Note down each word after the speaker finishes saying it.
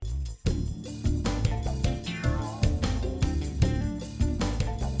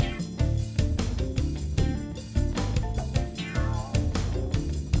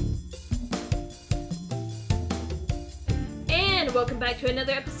welcome back to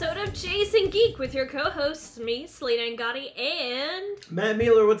another episode of Jason Geek with your co-hosts, me, Selena and Gotti, and... Matt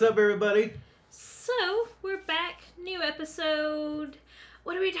Mueller, what's up, everybody? So, we're back, new episode.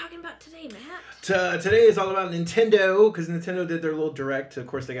 What are we talking about today, Matt? Today is all about Nintendo, because Nintendo did their little direct. Of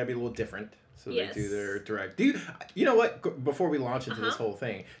course, they gotta be a little different, so Yes. they do their direct. You know what, before we launch into this whole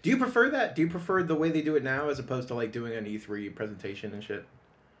thing, do you prefer that? Do you prefer the way they do it now, as opposed to, like, doing an E3 presentation and shit?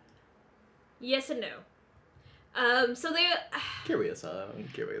 Yes and no. So they... Curious.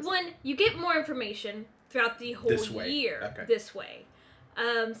 One, you get more information throughout the whole year this way.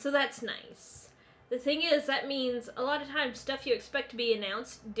 So that's nice. The thing is, that means a lot of times stuff you expect to be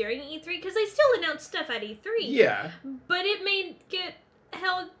announced during E3, because they still announce stuff at E3. Yeah. But it may get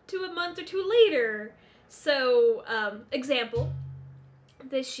held to a month or two later. So, example,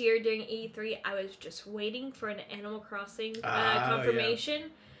 this year during E3, I was just waiting for an Animal Crossing confirmation. Yeah.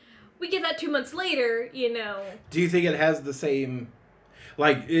 We get that 2 months later, you know. Do you think it has the same...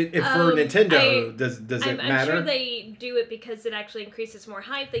 Like, if for Nintendo, does it matter? I'm sure they do it because it actually increases more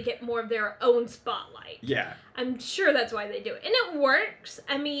hype. They get more of their own spotlight. Yeah. I'm sure that's why they do it. And it works.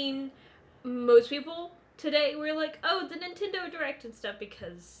 I mean, most people today were like, oh, the Nintendo Direct and stuff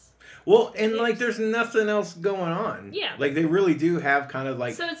because... Well, and, like, there's nothing else going on. Yeah. Like, they really do have kind of,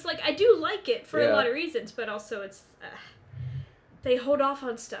 like... So it's like, I do like it for a lot of reasons, but also it's... they hold off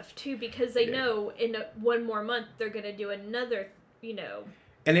on stuff, too, because they know in one more month they're going to do another, you know...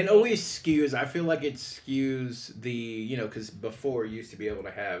 And it always skews, I feel like it skews the, you know, because before you used to be able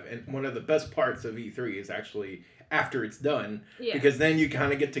to have, and one of the best parts of E3 is actually after it's done, because then you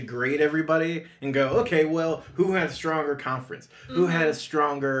kind of get to grade everybody and go, okay, well, who had a stronger conference? Who had a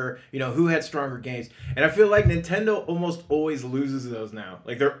stronger, you know, who had stronger games? And I feel like Nintendo almost always loses those now.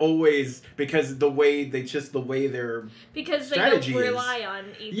 Like, they're always, because their because they strategy don't rely on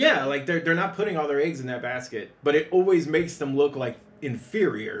E3. Yeah, like, they're not putting all their eggs in that basket, but it always makes them look like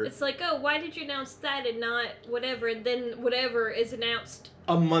inferior. It's like, oh, why did you announce that and not whatever, and then whatever is announced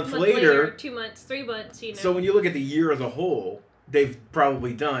a month later, 2 months, 3 months, you know. So when you look at the year as a whole, they've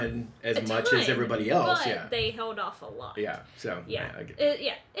probably done as much as everybody else. But they held off a lot. Yeah. So I get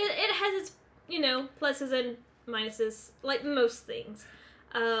it has its, you know, pluses and minuses, like most things.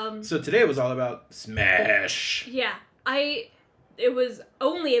 So today was all about Smash. Yeah, it was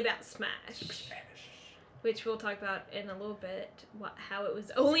only about Smash. Super Smash. Which we'll talk about in a little bit. How it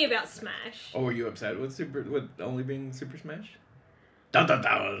was only about Smash. Oh, were you upset with only being Super Smash? Dun dun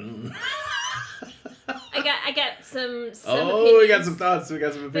dun. I got some opinions. We got some thoughts. We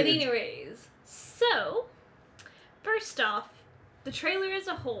got some opinions. But anyways, so first off, the trailer as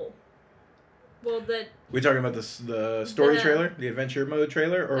a whole. Well, we talking about the story trailer, the adventure mode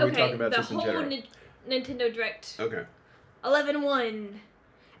trailer, or are we talking about just in general? The whole Nintendo Direct. Okay. 11-1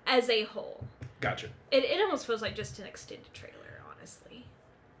 as a whole. Gotcha. It almost feels like just an extended trailer, honestly.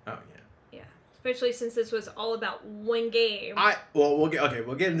 Oh, yeah. Yeah. Especially since this was all about one game. We'll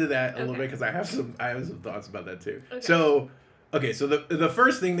get into that a little bit because I have some thoughts about that too. Okay. So the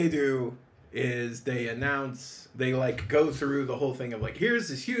first thing they do is they announce, they like go through the whole thing of like, here's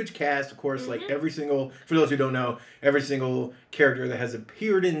this huge cast, of course, like for those who don't know, every single character that has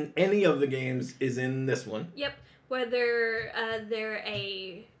appeared in any of the games is in this one. Yep. Whether they're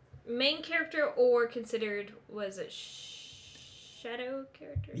a main character or considered, was it shadow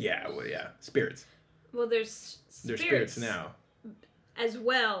character? Yeah, well, yeah. Spirits. Well, there's spirits now. As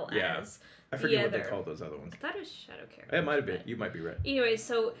well as I forget what they called those other ones. I thought it was shadow character. It might have been. You might be right. Anyway,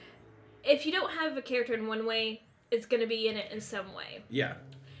 so if you don't have a character in one way, it's going to be in it in some way. Yeah.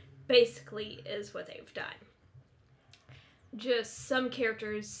 Basically is what they've done. Just some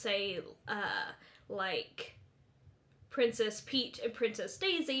characters say, like Princess Peach and Princess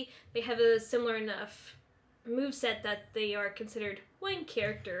Daisy, they have a similar enough moveset that they are considered one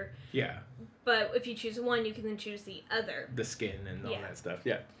character. Yeah. But if you choose one, you can then choose the other. The skin and all that stuff.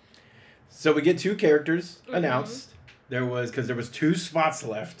 Yeah. So we get two characters announced. There was 2 spots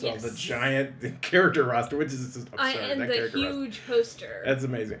left on the giant character roster, which is just absurd. And the huge poster. That's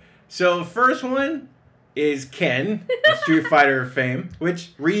amazing. So first one is Ken, of Street Fighter fame,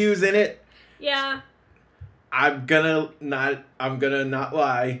 which Ryu's in it. Yeah. I'm gonna not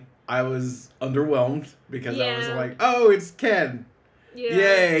lie. I was underwhelmed because I was like, oh, it's Ken. Yeah.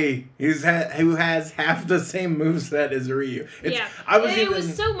 Yay! Who has half the same moveset as Ryu. It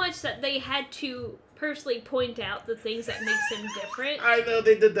was so much that they had to personally point out the things that makes him different. I know,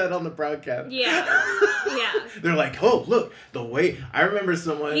 they did that on the broadcast. Yeah. Yeah. They're like, oh, look, the way... I remember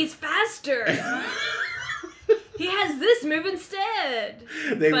someone... He's faster! He has this move instead!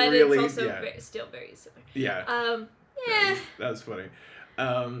 But it's also still very similar. Yeah. Yeah. That was funny.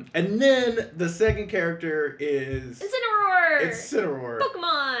 And then the second character is Incineroar. It's Incineroar.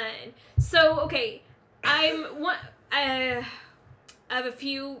 Pokemon. So okay, I have a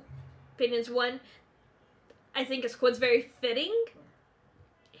few opinions. One, I think his quote's very fitting.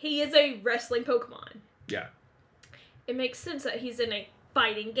 He is a wrestling Pokemon. Yeah. It makes sense that he's in a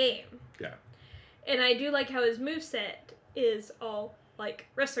fighting game. Yeah. And I do like how his moveset is all, like,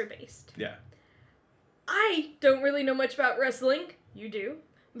 wrestler-based. Yeah. I don't really know much about wrestling. You do.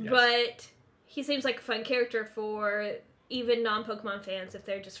 Yes. But he seems like a fun character for even non-Pokemon fans if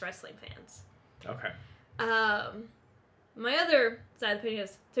they're just wrestling fans. Okay. My other side of the opinion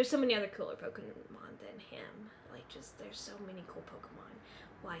is there's so many other cooler Pokemon than him. Like, just, there's so many cool Pokemon.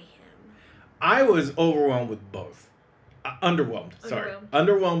 Why him? I was overwhelmed with both. Underwhelmed.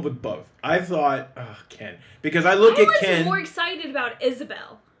 Underwhelmed with both. I thought, Ken. Because I look at Ken. I was more excited about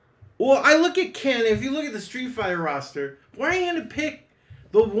Isabelle. Well, I look at Ken. If you look at the Street Fighter roster, why are you going to pick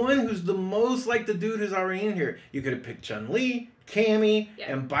the one who's the most like the dude who's already in here? You could have picked Chun-Li, Cammy,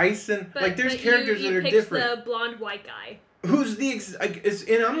 and Bison. But there's characters that are different. The blonde white guy. Who's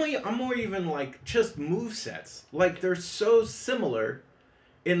and I'm more even like just movesets. Like they're so similar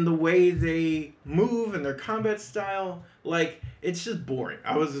in the way they move and their combat style. Like, it's just boring.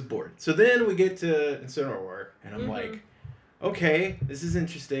 I was just bored. So then we get to Incineroar, and I'm like, okay, this is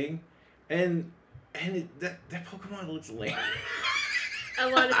interesting. And that Pokemon looks lame. A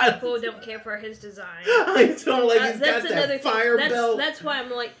lot of people don't care for his design. I don't like he's got that fire belt. That's why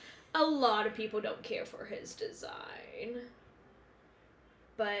I'm like, a lot of people don't care for his design.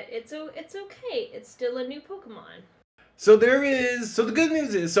 But it's okay. It's still a new Pokemon. So the good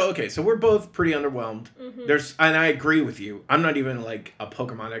news is, so we're both pretty underwhelmed. Mm-hmm. And I agree with you. I'm not even like a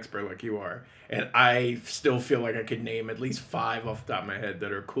Pokemon expert like you are. And I still feel like I could name at least 5 off the top of my head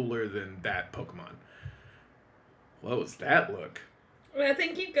that are cooler than that Pokemon. What was that look? I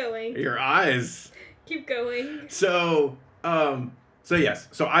think keep going. Your eyes. Keep going. So yes.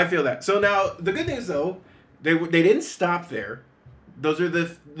 So I feel that. So now the good news though, they didn't stop there. Those are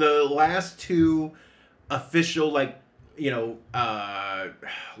the last 2 official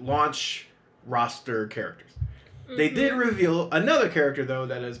launch roster characters. Mm-hmm. They did reveal another character though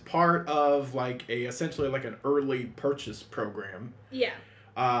that is part of essentially an early purchase program. Yeah.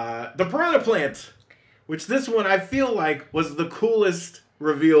 The Piranha Plant, which this one I feel like was the coolest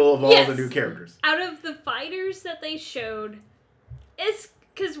reveal of all the new characters. Out of the fighters that they showed, it's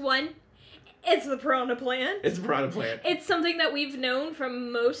because one, it's the Piranha Plant. It's the Piranha Plant. It's something that we've known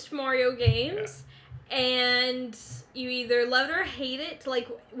from most Mario games. Yeah. And you either love it or hate it,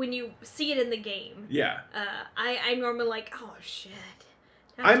 when you see it in the game. Yeah. I'm normally like, oh shit.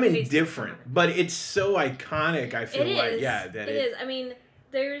 I'm indifferent, but it's so iconic. I feel it is. I mean,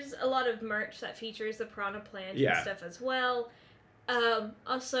 there's a lot of merch that features the Piranha Plant and stuff as well.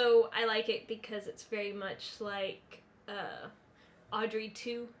 Also, I like it because it's very much like Audrey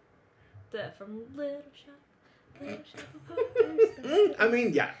 2, from Little Shop. I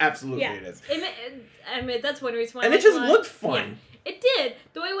mean, yeah, absolutely it is. I mean, that's one reason why. And it just looked fun. Yeah, it did.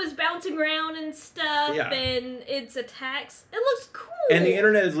 The way it was bouncing around and stuff, and its attacks, it looks cool. And the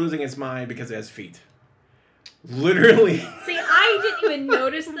internet is losing its mind because it has feet. Literally. See, I didn't even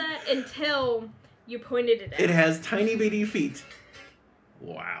notice that until you pointed it out. It has tiny bitty feet.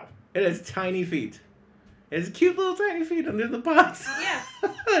 Wow. It has tiny feet. It's cute little tiny feet under the box. Yeah.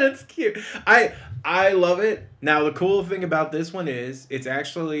 That's cute. I love it. Now, the cool thing about this one is it's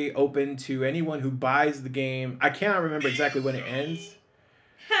actually open to anyone who buys the game. I cannot remember exactly when it ends.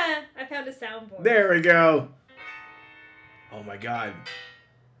 I found a soundboard. There we go. Oh my god.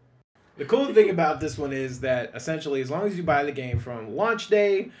 The cool thing about this one is that essentially, as long as you buy the game from launch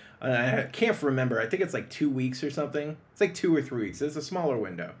day, I can't remember. I think it's 2 weeks or something. It's 2 or 3 weeks. It's a smaller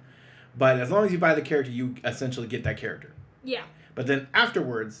window. But as long as you buy the character, you essentially get that character. Yeah. But then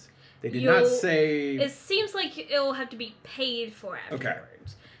afterwards, they did not say... It seems like it'll have to be paid for afterwards. Okay.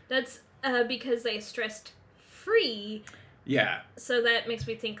 That's because they stressed free. Yeah. So that makes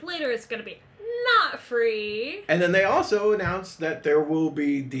me think later it's going to be not free. And then they also announced that there will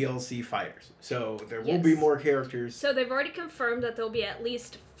be DLC fighters. So there will be more characters. So they've already confirmed that there'll be at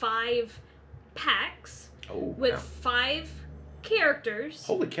least 5 packs with 5 characters.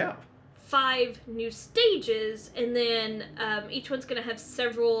 Holy cow. 5 new stages, and then each one's going to have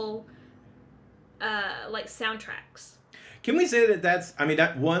several soundtracks. Can we say that's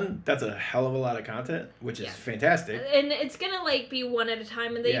a hell of a lot of content, which is fantastic. And it's going to be one at a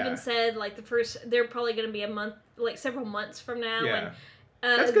time, and they even said they're probably going to be a month, several months from now. Yeah.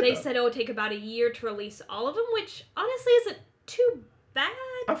 And they said it would take about a year to release all of them, which honestly isn't too bad.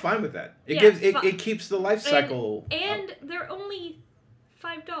 I'm fine with that. It keeps the life cycle. And they're only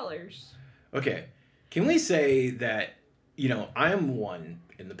 $5. Okay. Can we say that, I am one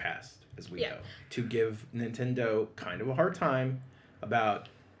in the past, as we know, to give Nintendo kind of a hard time about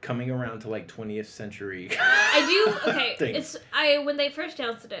coming around to 20th century. I do. Okay, things. when they first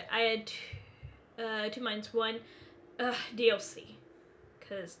announced it, I had two minds. One, DLC,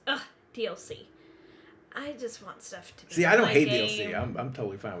 because DLC. I just want stuff to be. See, I don't hate game. DLC. I'm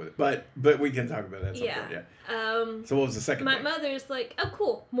totally fine with it. But we can talk about that at some point. Yeah. So what was the second? My mother's like, oh,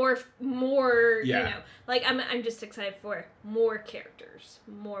 cool, more. I'm just excited for more characters,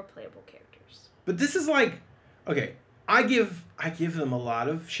 more playable characters. But this is okay. I give them a lot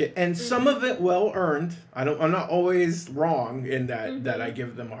of shit, and some of it well earned. I'm not always wrong in that I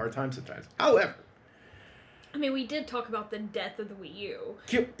give them a hard time sometimes. However, I mean, we did talk about the death of the Wii U.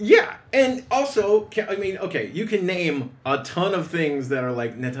 Yeah, and also, you can name a ton of things that are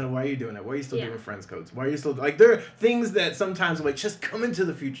like, Nintendo, why are you doing that? Why are you still doing friends codes? Why are you still there are things that sometimes I'm just come into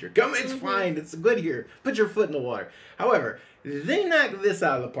the future. It's fine. It's good here. Put your foot in the water. However, they knocked this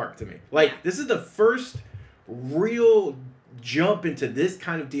out of the park to me. This is the first real jump into this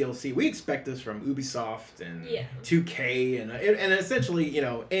kind of DLC. We expect this from Ubisoft and 2K and essentially,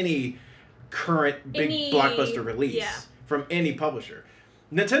 any current big blockbuster release from any publisher.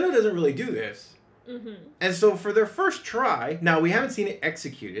 Nintendo doesn't really do this. And so for their first try, now we haven't seen it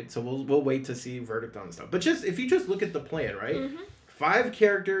executed, so we'll wait to see verdict on the stuff. But if you just look at the plan, right? 5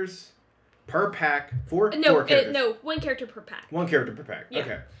 characters per pack, four characters. No, 1 character per pack. 1 character per pack. Yeah.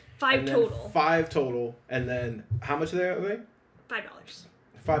 Okay. 5 total. 5 total, and then how much are they? $5.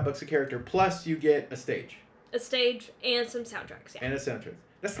 $5 a character, plus you get a stage. A stage and some soundtracks. Yeah. And a soundtrack.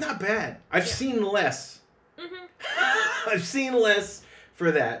 That's not bad. I've seen less. I've seen less for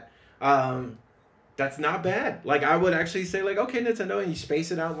that. That's not bad. I would actually say, okay, Nintendo, and you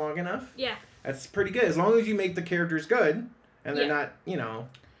space it out long enough. Yeah. That's pretty good. As long as you make the characters good, and they're not,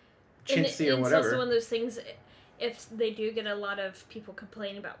 chintzy or whatever. It's also one of those things, if they do get a lot of people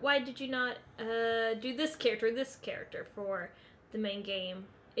complaining about, why did you not do this character for the main game?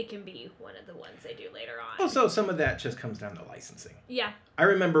 It can be one of the ones they do later on. Also, some of that just comes down to licensing. Yeah. I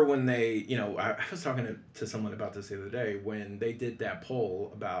remember when they, I was talking to someone about this the other day, when they did that poll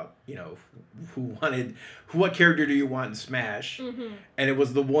about, what character do you want in Smash? And it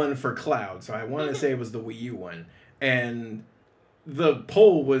was the one for Cloud. So I want to say it was the Wii U one. And the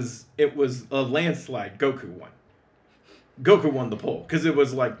poll was a landslide. Goku won. Goku won the poll. Because it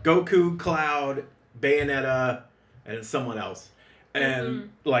was Goku, Cloud, Bayonetta, and someone else.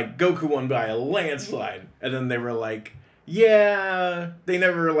 And Goku won by a landslide, and then they were they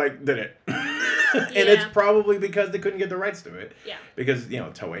never did it, and it's probably because they couldn't get the rights to it. Yeah. Because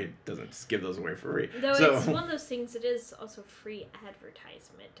Toei doesn't give those away for free. Though it's one of those things. It is also free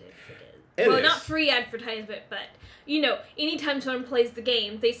advertisement. If it is. Not free advertisement, but anytime someone plays the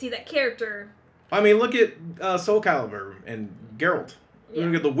game, they see that character. I mean, look at Soul Calibur and Geralt. Yeah.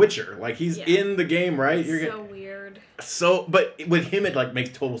 Look at The Witcher. He's in the game, right? So weird. But with him, it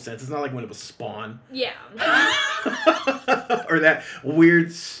makes total sense. It's not like when it was Spawn. Yeah. Or that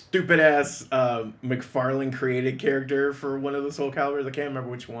weird, stupid ass McFarlane created character for one of the Soul Caliburs. I can't remember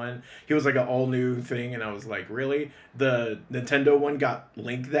which one. He was an all new thing, and I was like, really? The Nintendo one got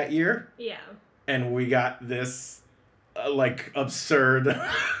Link that year. Yeah. And we got this. Absurd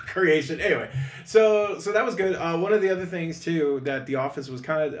creation. Anyway, so that was good. One of the other things too that the office was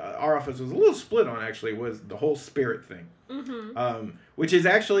our office was a little split on actually was the whole spirit thing, which is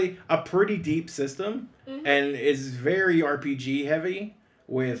actually a pretty deep system and is very RPG heavy.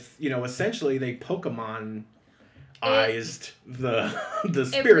 With essentially they Pokemon-ized the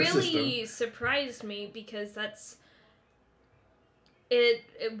spirit system. It really surprised me because that's. It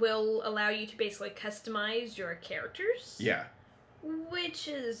will allow you to basically customize your characters. Yeah. Which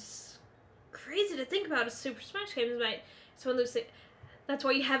is crazy to think about. A Super Smash game it's one of those things. That's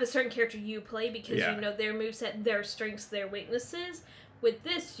why you have a certain character you play because you know their moveset, their strengths, their weaknesses. With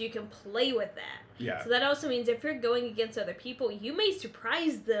this, you can play with that. Yeah. So that also means if you're going against other people, you may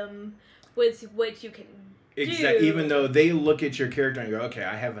surprise them with what you can do. Exactly. Even though they look at your character and go, okay,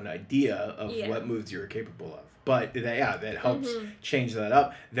 I have an idea of what moves you're capable of. But that helps change that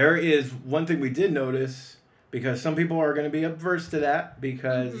up. There is one thing we did notice, because some people are going to be averse to that,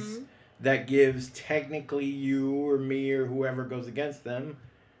 because that gives technically you or me or whoever goes against them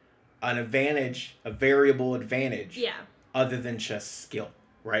an advantage, a variable advantage, other than just skill,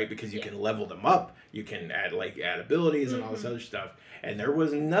 right? Because you can level them up, you can add abilities and all this other stuff. And there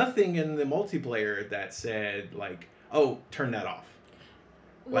was nothing in the multiplayer that said oh, turn that off.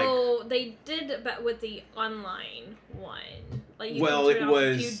 Well, they did, but with the online one, it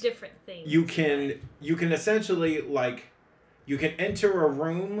was a few different things. You can essentially you can enter a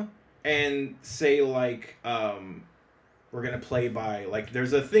room and say like we're gonna play by like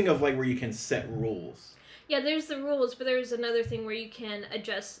there's a thing of like where you can set rules. Yeah, there's the rules, but there's another thing where you can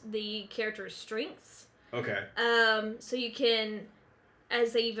adjust the character's strengths. Okay. So you can,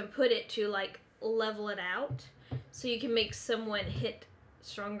 as they even put it, to like level it out. So you can make someone hit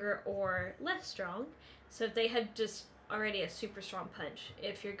stronger or less strong. So if they have just already a super strong punch,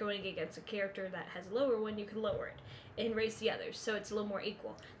 if you're going against a character that has a lower one, you can lower it and raise the others, so it's a little more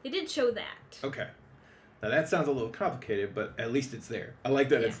equal. They did show that. Okay. Now that sounds a little complicated, but at least it's there. I like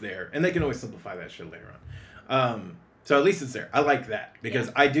that it's there. And they can always simplify that shit later on. So at least it's there. I like that. Because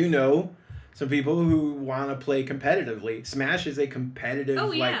I do know some people who want to play competitively. Smash is a competitive,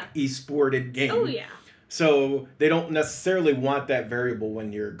 e-sported game. Oh, yeah. So they don't necessarily want that variable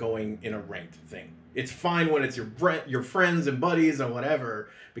when you're going in a ranked thing. It's fine when it's your friends and buddies and whatever,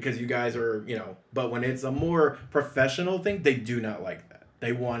 because you guys are, but when it's a more professional thing, they do not like that.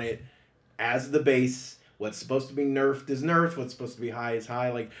 They want it as the base. What's supposed to be nerfed is nerfed. What's supposed to be high is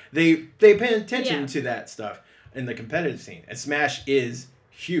high. Like, they pay attention to that stuff in the competitive scene. And Smash is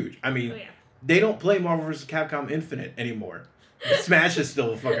huge. I mean, they don't play Marvel vs. Capcom Infinite anymore. Smash is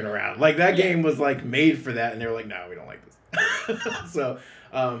still fucking around. Like, that game was, like, made for that, and they're like, no, we don't like this. So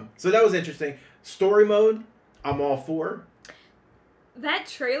that was interesting. Story mode, I'm all for. That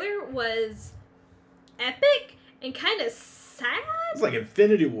trailer was epic and kind of sad. It's like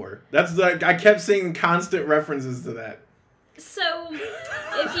Infinity War. That's like, I kept seeing constant references to that. So,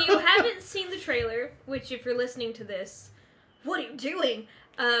 if you haven't seen the trailer, which if you're listening to this, what are you doing?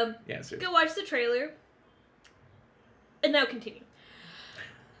 Go watch the trailer. And now continue.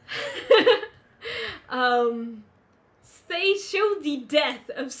 They show the death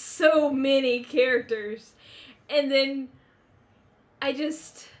of so many characters. And then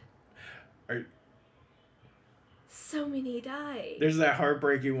so many died. There's that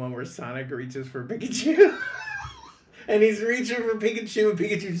heartbreaking one where Sonic reaches for Pikachu. And he's reaching for Pikachu and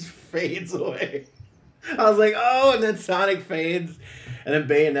Pikachu just fades away. I was like, oh, and then Sonic fades. And then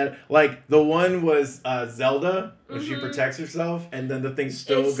Bayonetta. Like, the one was Zelda, when she protects herself, and then the thing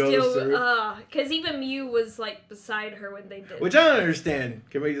goes through. Because even Mew was, like, beside her when they did Which I don't understand.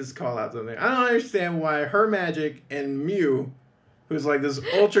 Can we just call out something? I don't understand why her magic and Mew, who's, like, this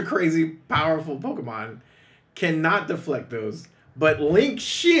ultra crazy, powerful Pokemon, cannot deflect those. But Link's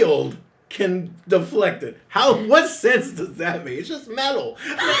shield can deflect it. What sense does that make? It's just metal.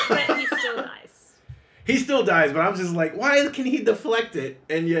 But he still dies. He still dies, but I'm just like, why can he deflect it,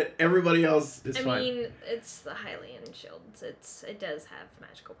 and yet everybody else is fine? I mean, it's the Hylian shield. It does have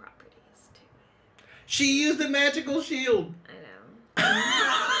magical properties, too. She used a magical shield. I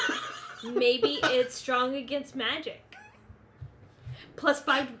know. Maybe it's strong against magic.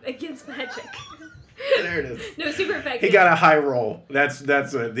 +5 against magic. There it is. No, super effective. He got a high roll. That's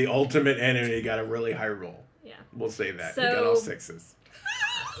the ultimate enemy. He got a really high roll. Yeah. We'll say that. He got all 6s.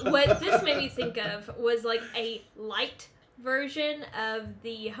 What this made me think of was like a light version of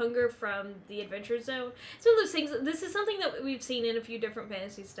the hunger from the Adventure Zone. It's one of those things. This is something that we've seen in a few different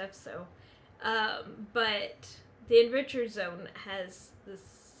fantasy stuff. So, but the Adventure Zone has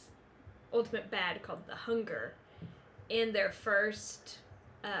this ultimate bad called the Hunger in their first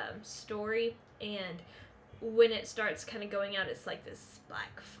story, and when it starts kind of going out, it's like this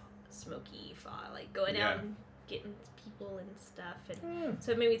black, smoky fog, like going out and getting people and stuff, and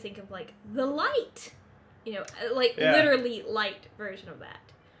so it made me think of like the light, literally light version of that.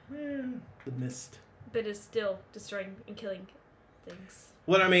 The mist. But it's still destroying and killing things.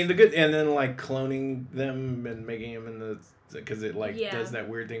 Well, I mean, the good, and then like cloning them and making them in the, because it does that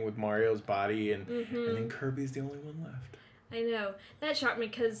weird thing with Mario's body, and then Kirby's the only one left. I know. That shocked me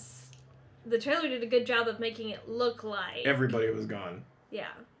because the trailer did a good job of making it look like everybody was gone. Yeah.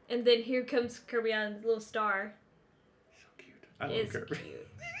 And then here comes Kirby on his little star. So cute. I love Kirby.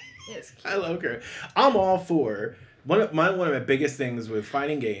 It's cute. I love Kirby. I'm all for one of my biggest things with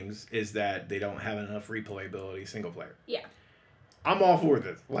fighting games is that they don't have enough replayability single player. Yeah. I'm all for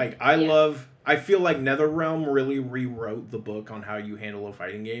this. Like, I feel like NetherRealm really rewrote the book on how you handle a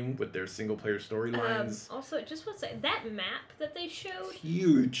fighting game with their single player storylines. Also, just want to say, that map that they showed.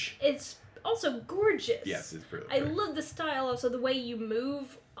 Huge. It's also gorgeous. Yes, it's pretty. I love the style. Also, the way you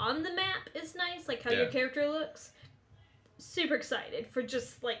move on the map is nice. Like, how your character looks. Super excited for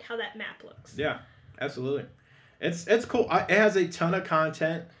just, like, how that map looks. Yeah, absolutely. It's cool. It has a ton of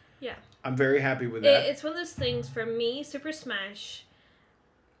content. Yeah. I'm very happy with that. It's one of those things, for me, Super Smash,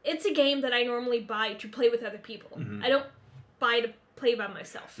 it's a game that I normally buy to play with other people. I don't buy to play by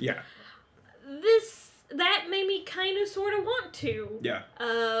myself. Yeah. That made me kind of sort of want to. Yeah.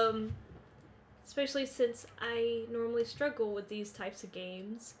 especially since I normally struggle with these types of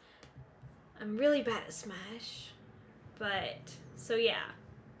games. I'm really bad at Smash, but so yeah,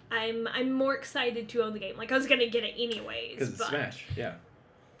 I'm more excited to own the game. Like I was gonna get it anyways, because it's Smash, yeah.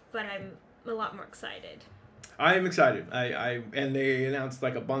 But I'm a lot more excited. I am excited. And they announced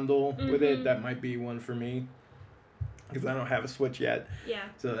like a bundle with it. That might be one for me. Because I don't have a Switch yet. Yeah.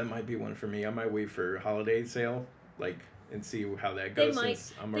 So that might be one for me. I might wait for holiday sale, and see how that goes. They might.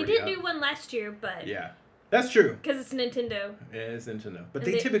 Since I'm already they did do one last year, but yeah, that's true. Because it's Nintendo. Yeah, it's Nintendo, but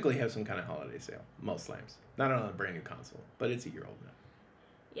they typically have some kind of holiday sale most times. Not on a brand new console, but it's a year old now.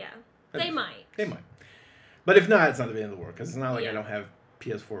 Yeah, they might. They might. But if not, it's not the end of the world because it's not like I don't have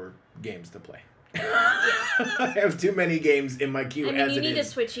PS4 games to play. I have too many games in my queue. You need a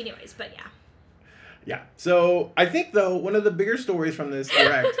Switch anyways, but yeah. Yeah. So I think though one of the bigger stories from this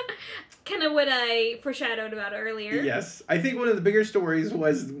direct, kind of what I foreshadowed about earlier. Yes, I think one of the bigger stories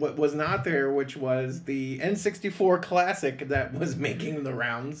was what was not there, which was the N64 Classic that was making the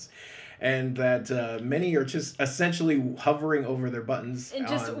rounds, and that many are just essentially hovering over their buttons and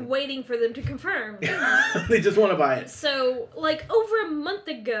just waiting for them to confirm. They just want to buy it. So, like over a month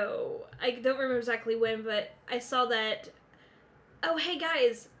ago, I don't remember exactly when, but I saw that. Oh, hey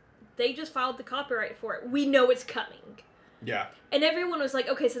guys. They just filed the copyright for it. We know it's coming. Yeah. And everyone was like,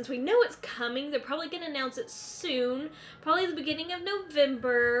 okay, since we know it's coming, they're probably going to announce it soon. Probably the beginning of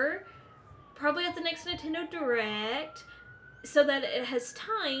November. Probably at the next Nintendo Direct. So that it has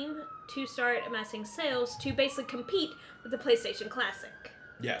time to start amassing sales to basically compete with the PlayStation Classic.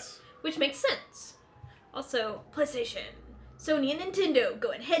 Yes. Which makes sense. Also, PlayStation, Sony, and Nintendo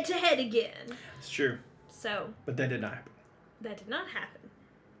going head-to-head again. It's true. So. But that did not happen. That did not happen.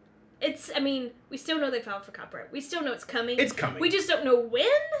 We still know they filed for copyright. We still know it's coming. It's coming. We just don't know when.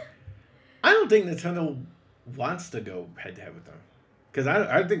 I don't think Nintendo wants to go head to head with them, because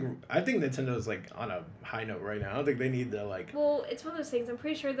I think Nintendo's like on a high note right now. I don't think they need to like. Well, it's one of those things. I'm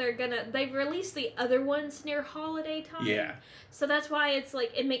pretty sure they've released the other ones near holiday time. Yeah. So that's why it's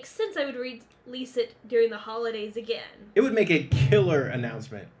like it makes sense. I would release it during the holidays again. It would make a killer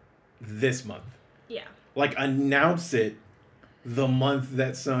announcement this month. Yeah. Like announce it the month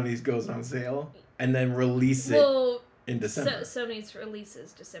that Sony's goes on sale, and then release it in December. Sony's release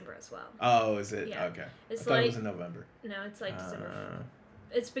is December as well. Oh, is it? Yeah. Okay. I thought it was in November. No, it's like December.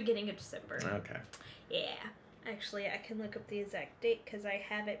 It's beginning of December. Okay. Yeah. Actually, I can look up the exact date because I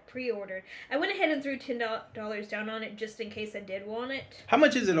have it pre-ordered. I went ahead and threw $10 down on it just in case I did want it. How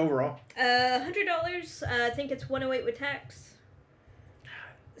much is it overall? $100. I think it's $108 with tax.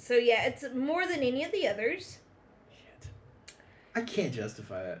 So yeah, it's more than any of the others. I can't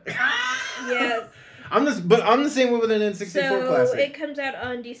justify that. Yeah. I'm the same way with an N64 Classic. So it comes out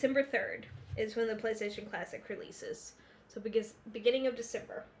on December 3rd is when the PlayStation Classic releases. So beginning of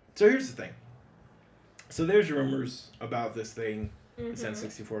December. So here's the thing. So there's rumors about this thing, this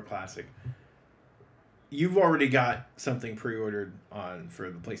N64 Classic. You've already got something pre-ordered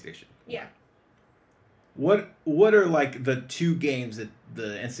for the PlayStation. Yeah. What are like the two games that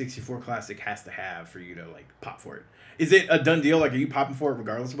the N64 Classic has to have for you to like pop for it? Is it a done deal? Like, are you popping for it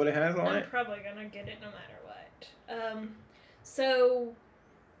regardless of what it has on it? I'm probably gonna get it no matter what. So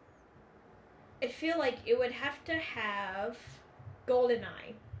I feel like it would have to have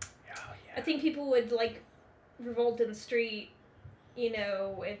GoldenEye. Oh, yeah. I think people would like revolt in the street,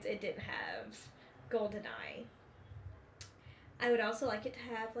 if it didn't have GoldenEye. I would also like it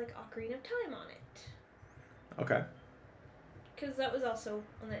to have like Ocarina of Time on it. Okay. Because that was also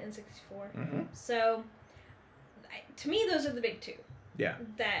on the N64. Mm-hmm. So, to me, those are the big two. Yeah.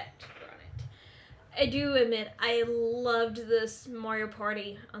 That were on it. I do admit, I loved this Mario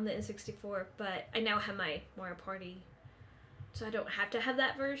Party on the N64, but I now have my Mario Party, so I don't have to have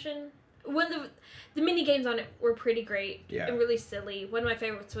that version. The mini games on it were pretty great and really silly. One of my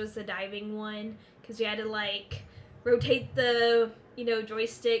favorites was the diving one, because you had to, like, rotate the,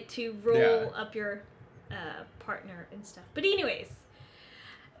 joystick to roll up your partner and stuff. But anyways.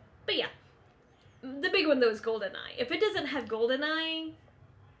 But yeah. The big one, though, is GoldenEye. If it doesn't have GoldenEye...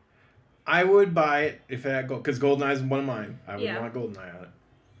 I would buy it if it had because GoldenEye is one of mine. I would want GoldenEye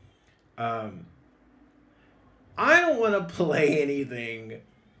on it. I don't want to play anything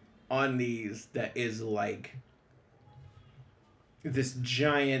on these that is like this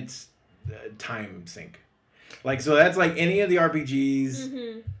giant time sink. Like, so that's like any of the RPGs...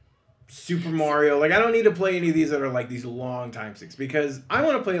 Mm-hmm. Super Mario. Like, I don't need to play any of these that are, like, these long time sinks. Because I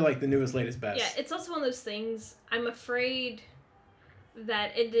want to play, like, the newest, latest, best. Yeah, it's also one of those things, I'm afraid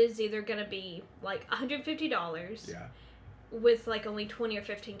that it is either going to be, like, $150. Yeah. with like only 20 or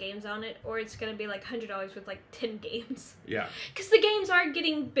 15 games on it, or it's going to be like $100 with like 10 games. Yeah. Because the games are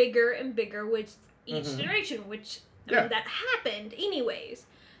getting bigger and bigger with each generation, which I mean, that happened anyways.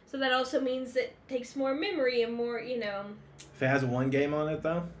 So that also means it takes more memory and more, you know. If it has one game on it,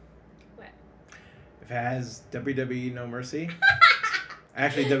 though. What? If it has WWE No Mercy.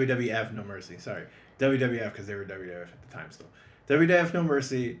 Actually, WWF No Mercy. Sorry. WWF, because they were WWF at the time still. WWF No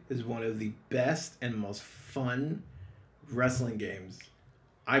Mercy is one of the best and most fun wrestling games.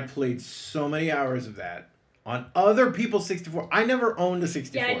 I played so many hours of that on other people's 64. I never owned a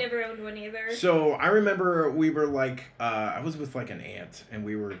 64. Yeah, I never owned one either. So I remember we were like, I was with like an aunt and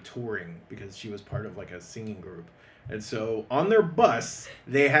we were touring because she was part of like a singing group. And so on their bus,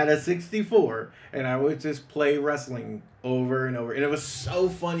 they had a 64 and I would just play wrestling over and over. And it was so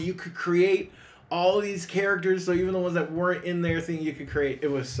fun. You could create all these characters. So even the ones that weren't in their thing, you could create.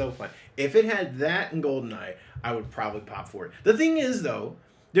 It was so fun. If it had that and GoldenEye, I would probably pop for it. The thing is, though,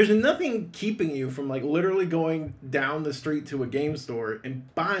 there's nothing keeping you from like literally going down the street to a game store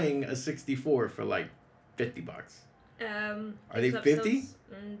and buying a 64 for like $50. Are they 50?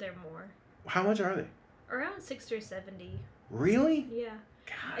 They're more. How much are they? Around 60 or 70. Really? Yeah.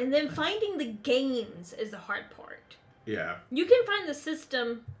 God. And then finding the games is the hard part. Yeah. You can find the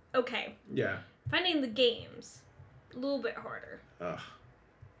system, okay. Yeah. Finding the games, a little bit harder. Ugh.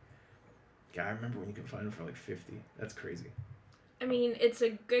 God, I remember when you could find them for like 50. That's crazy. I mean, it's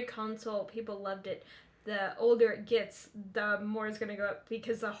a good console. People loved it. The older it gets, the more it's going to go up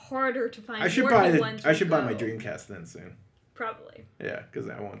because the harder to find. I should buy my Dreamcast then soon. Probably. Yeah, because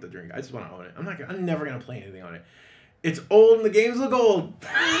I want the Dreamcast. I just want to own it. I'm never gonna play anything on it. It's old and the games look old.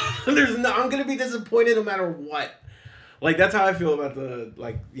 I'm gonna be disappointed no matter what. Like that's how I feel about the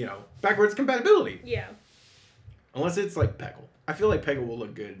backwards compatibility. Yeah. Unless it's like Peggle. I feel like Peggle will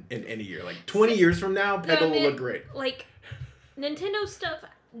look good in any year. Like 20 years from now, Peggle will look great. Like Nintendo stuff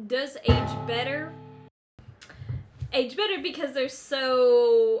does age better. Age better because they're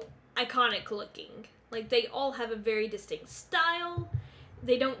so iconic looking. Like, they all have a very distinct style.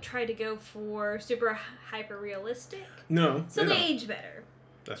 They don't try to go for super hyper-realistic. No. So they age better.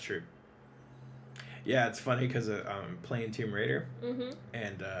 That's true. Yeah, it's funny because I'm playing Tomb Raider. Mm-hmm.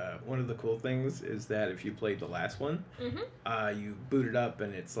 And one of the cool things is that if you played the last one, you boot it up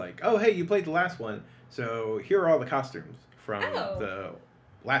and it's like, oh, hey, you played the last one. So here are all the costumes from the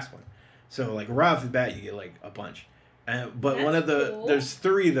last one. So, like, right off the bat, you get, like, a bunch. But that's one of the cool. There's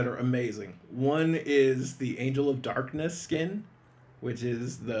 3 that are amazing. One is the Angel of Darkness skin, which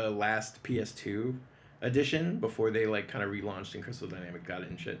is the last PS2 edition before they like kind of relaunched and Crystal Dynamics got it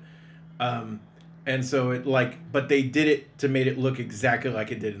and shit. And so it but they did it to make it look exactly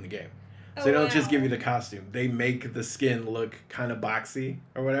like it did in the game. So they don't just give you the costume. They make the skin look kind of boxy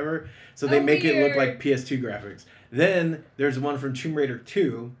or whatever. So they make it look like PS2 graphics. Then there's one from Tomb Raider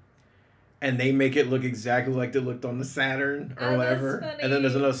 2. And they make it look exactly like they looked on the Saturn or whatever. That's funny. And then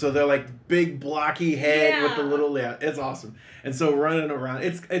there's another. So they're like big blocky head with the little It's awesome. And so running around,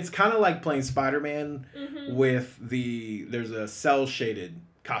 it's kind of like playing Spider-Man with there's a cell shaded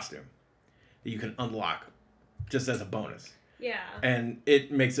costume that you can unlock just as a bonus. Yeah. And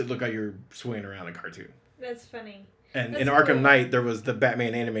it makes it look like you're swinging around a cartoon. That's funny. And in Arkham Knight, there was the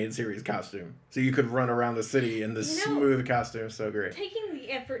Batman animated series costume. So you could run around the city in this smooth costume. So great. Taking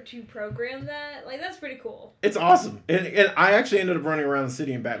the effort to program that, that's pretty cool. It's awesome. And I actually ended up running around the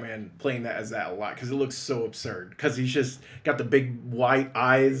city in Batman playing that as that a lot because it looks so absurd. Because he's just got the big white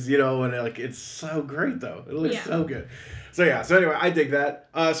eyes, and it's so great, though. It looks so good. So anyway, I dig that.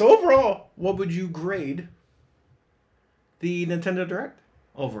 So overall, what would you grade the Nintendo Direct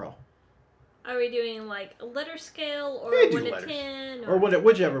overall? Are we doing like a letter scale or 1 to 10? Or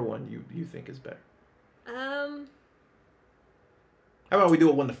whichever one you think is better. How about we do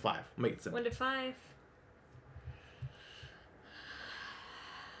a 1 to 5? Make it simple. 1 to 5.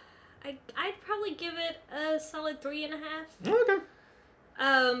 I'd probably give it a solid 3.5.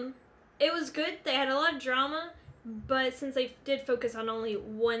 Okay. It was good. They had a lot of drama, but since they did focus on only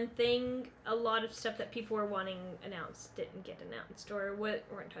one thing, a lot of stuff that people were wanting announced didn't get announced or weren't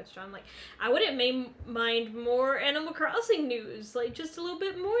touched on. Like, I wouldn't mind more Animal Crossing news, like just a little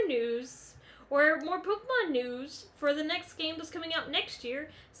bit more news, or more Pokemon news for the next game that's coming out next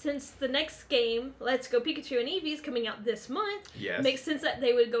year. Since the next game, Let's Go Pikachu and Eevee, is coming out this month, it makes sense that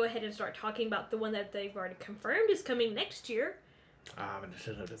they would go ahead and start talking about the one that they've already confirmed is coming next year. But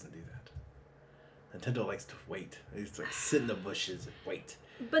Nintendo doesn't do that. Nintendo likes to wait. They just sit in the bushes and wait.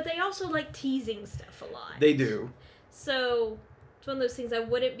 But they also like teasing stuff a lot. They do. So it's one of those things I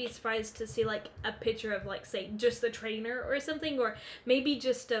wouldn't be surprised to see a picture of say just the trainer or something, or maybe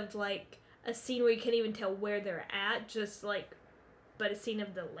just of a scene where you can't even tell where they're at, just like, but a scene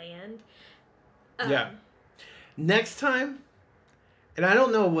of the land. Yeah. Next time, and I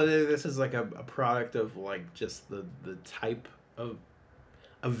don't know whether this is like a product of like just the type of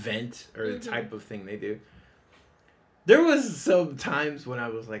event or the type of thing they do. There was some times when I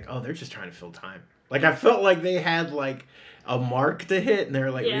was like, oh, they're just trying to fill time. Like, I felt like they had like a mark to hit, and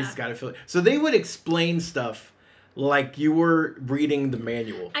they're like, we just gotta fill it. So they would explain stuff like you were reading the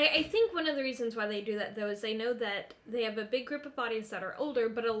manual. I think one of the reasons why they do that, though, is they know that they have a big group of audience that are older,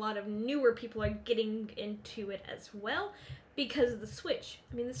 but a lot of newer people are getting into it as well because of the Switch.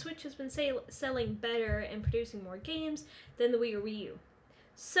 I mean, the Switch has been selling better and producing more games than the Wii or Wii U.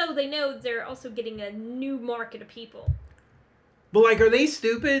 So they know they're also getting a new market of people. But, like, are they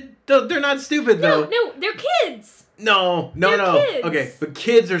stupid? They're not stupid, though. No, they're kids. No. Kids. Okay, but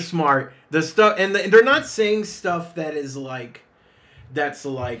kids are smart. The stuff, and they're not saying stuff that is like, that's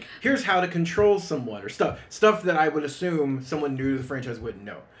like, here's how to control someone, or stuff that I would assume someone new to the franchise wouldn't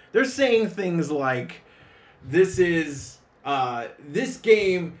know. They're saying things like, this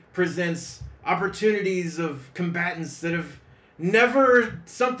game presents opportunities of combatants that have never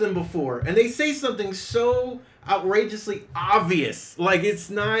something before, and they say something so outrageously obvious, like it's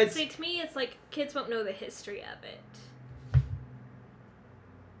not. See, to me, it's like kids won't know the history of it.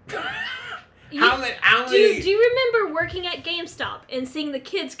 How many? Do you remember working at GameStop and seeing the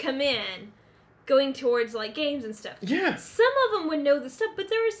kids come in, going towards like games and stuff? Yeah. Some of them would know the stuff, but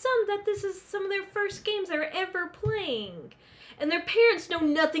there are some that this is some of their first games they're ever playing. And their parents know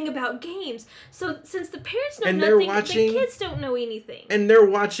nothing about games. So since the parents know nothing, the kids don't know anything. And they're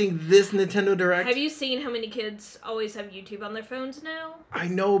watching this Nintendo Direct. Have you seen how many kids always have YouTube on their phones now? I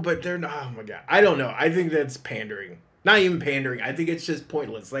know, but they're not. Oh my god. I don't know. I think that's pandering. Not even pandering. I think it's just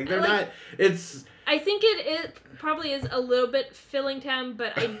pointless. Like, they're not. It's. I think it probably is a little bit filling time,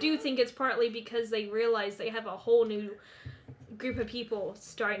 but I do think it's partly because they realize they have a whole new group of people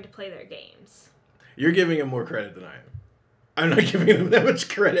starting to play their games. You're giving them more credit than I am. I'm not giving them that much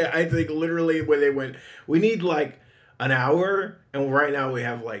credit. I think literally when they went, we need like an hour, and right now we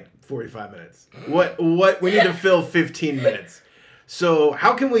have like 45 minutes. What we need to fill 15 minutes. So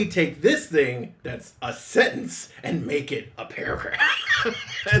how can we take this thing that's a sentence and make it a paragraph?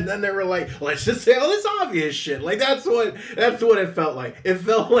 And then they were like, let's just say all this obvious shit. Like that's what it felt like. It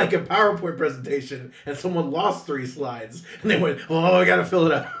felt like a PowerPoint presentation and someone lost 3 slides and they went, oh, I gotta fill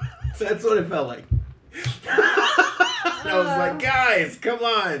it up. That's what it felt like. I was like, guys, come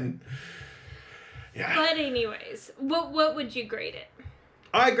on. Yeah. But anyways, what would you grade it?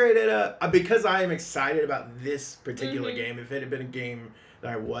 I grade it because I am excited about this particular game. If it had been a game that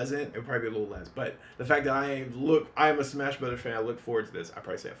I wasn't, it would probably be a little less. But the fact that I'm a Smash Brothers fan, I look forward to this. I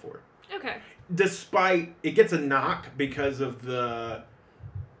probably say a 4. Okay. Despite it gets a knock because of the,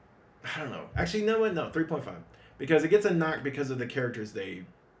 I don't know. Actually, no, 3.5 because it gets a knock because of the characters they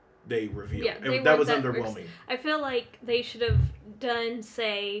revealed. Yeah, that was underwhelming. I feel like they should have done,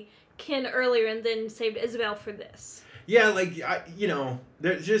 say, Ken earlier and then saved Isabelle for this. Yeah, like,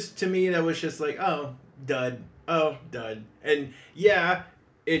 just, to me, that was just like, oh, dud. And, yeah,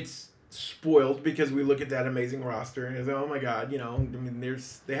 it's spoiled because we look at that amazing roster and it's like, oh, my God,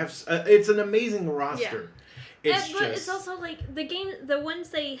 it's an amazing roster. Yeah. But it's also, like, the ones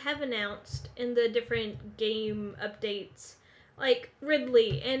they have announced in the different game updates, like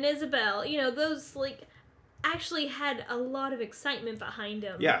Ridley and Isabelle, those, like, actually had a lot of excitement behind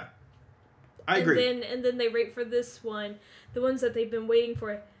them. Yeah. I agree. And then they wait for this one, the ones that they've been waiting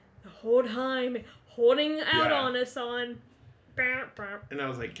for the whole time, holding out on us on. And I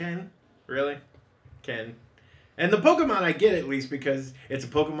was like, Ken? Really? Ken? And the Pokemon I get at least because it's a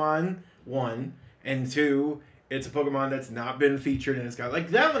Pokemon, 1, and 2, it's a Pokemon that's not been featured in this guy.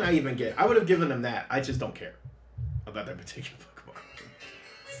 Like, that one I even get. I would have given them that. I just don't care about that particular Pokemon.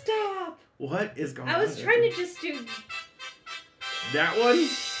 Stop! What is going on? I was trying to just do... That one?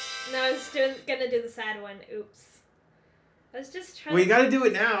 No, I was gonna do the sad one. Oops. I was just trying. Well, you gotta do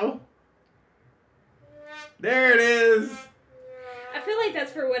it now. There it is. I feel like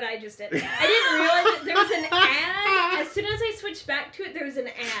that's for what I just did. I didn't realize that there was an ad. As soon as I switched back to it, there was an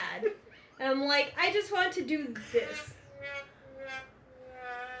ad. And I'm like, I just want to do this.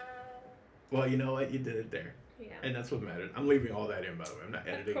 Well, you know what? You did it there. Yeah. And that's what mattered. I'm leaving all that in, by the way. I'm not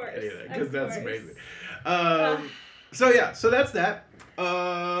editing any of that because that's amazing. So that's that.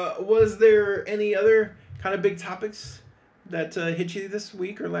 Was there any other kind of big topics that hit you this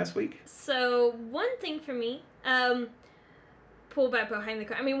week or last week? So, one thing for me, pull back behind the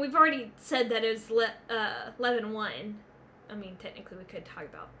curtain. I mean, we've already said that it was 11/1. I mean, technically we could talk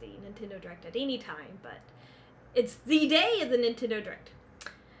about the Nintendo Direct at any time, but it's the day of the Nintendo Direct.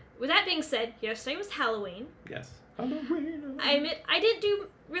 with that being said, yesterday was Halloween. Yes. Halloween. I admit, I didn't do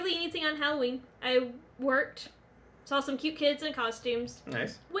really anything on Halloween. I worked, saw some cute kids in costumes.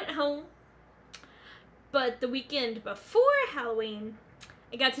 Nice. Went home. But the weekend before Halloween,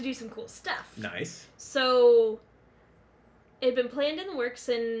 I got to do some cool stuff. Nice. So, it had been planned in the works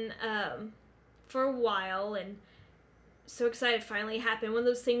for a while, and so excited finally happened. One of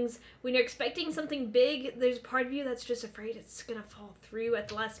those things, when you're expecting something big, there's a part of you that's just afraid it's going to fall through at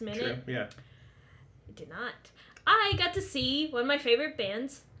the last minute. True, yeah. It did not. I got to see one of my favorite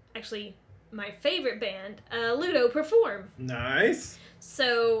bands, actually my favorite band, LUDO, perform. Nice.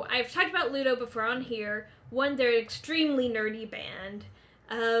 So, I've talked about LUDO before on here. One, they're an extremely nerdy band.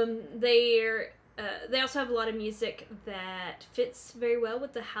 They also have a lot of music that fits very well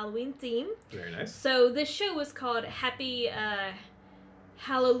with the Halloween theme. Very nice. So this show was called Happy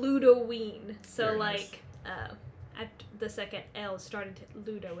Hallelujah-ween. So very like the second L started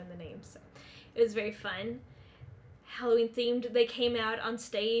Ludo in the name. So it was very fun. Halloween themed. They came out on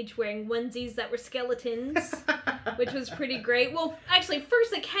stage wearing onesies that were skeletons, which was pretty great. Well, actually,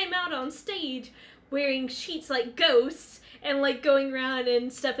 first they came out on stage wearing sheets like ghosts and like going around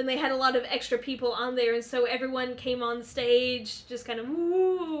and stuff, and they had a lot of extra people on there, and so everyone came on stage just kind of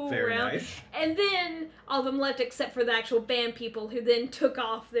woo Very around. nice. And then all of them left except for the actual band people, who then took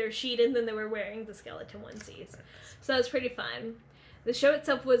off their sheet and then they were wearing the skeleton onesies. So that was pretty fun. The show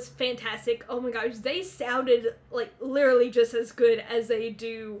itself was fantastic. Oh my gosh, they sounded like literally just as good as they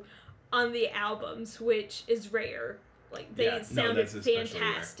do on the albums, which is rare. Like they sounded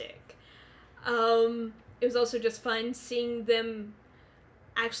fantastic. It was also just fun seeing them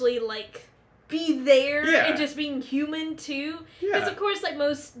actually like be there and just being human too. Because of course, like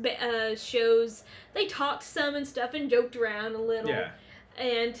most shows, they talked some and stuff and joked around a little. Yeah.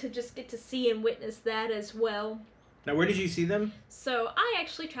 And to just get to see and witness that as well. Now, where did you see them? So, I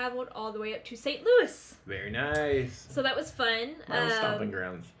actually traveled all the way up to St. Louis. Very nice. So, that was fun. My stomping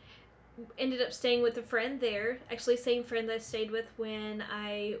grounds. Ended up staying with a friend there. Actually, same friend that I stayed with when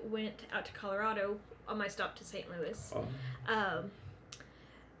I went out to Colorado on my stop to St. Louis. Oh.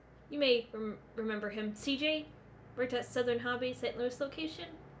 You may remember him. CJ? Worked at Southern Hobby, St. Louis location.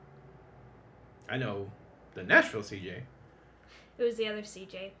 I know the Nashville CJ. It was the other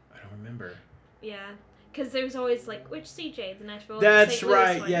CJ. I don't remember. Yeah. Because there's always, like, which CJ? The Nashville That's St. Louis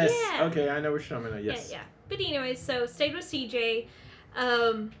right, one. yes. Yeah. Okay, I know what you're talking about, yes. Yeah. But anyways, so stayed with CJ.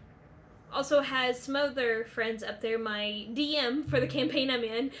 Also has some other friends up there. My DM for the campaign I'm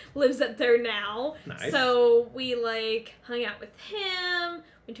in lives up there now. Nice. So we, like, hung out with him,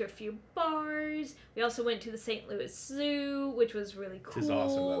 went to a few bars. We also went to the St. Louis Zoo, which was really cool. Which is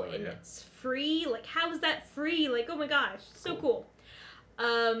awesome, by the way, and yeah. it's free. Like, how is that free? Like, oh my gosh, so cool.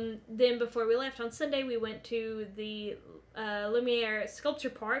 Then before we left on Sunday, we went to the Lumiere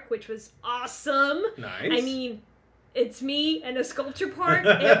Sculpture Park, which was awesome. Nice. I mean, it's me and a sculpture park.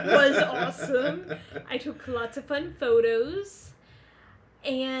 It was awesome. I took lots of fun photos,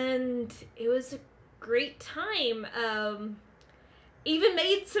 and it was a great time. Even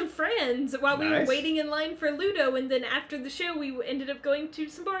made some friends while we were waiting in line for LUDO, and then after the show, we ended up going to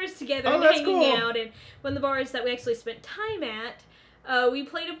some bars together and hanging out. And one of the bars that we actually spent time at, we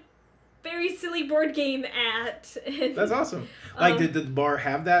played a very silly board game at. And, that's awesome. Like, did the bar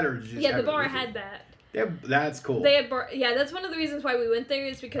have that, or did you just have the bar had that. Yeah, that's cool. They had that's one of the reasons why we went there,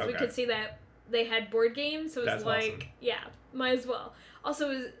 is because we could see that they had board games. So it was awesome. Might as well.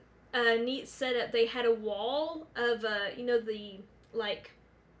 Also, it was a neat setup. They had a wall of, like,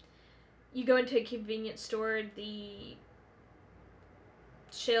 you go into a convenience store, the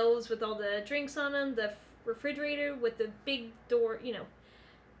shelves with all the drinks on them, the refrigerator with the big door,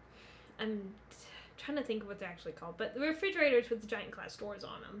 I'm trying to think of what they're actually called, but the refrigerators with the giant glass doors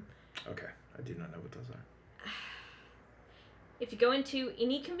on them. Okay, I do not know what those are. If you go into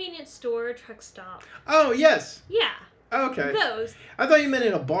any convenience store or truck stop. Oh, yes. Yeah. Okay. Those. I thought you meant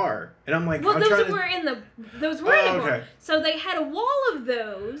in a bar, and I'm like, well, those were in the bar. So they had a wall of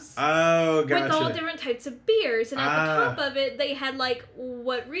those. Oh, gotcha. With all different types of beers, and at the top of it, they had like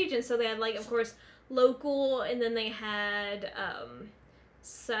what region? So they had like, of course, local, and then they had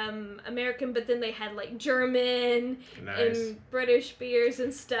some American, but then they had like German and British beers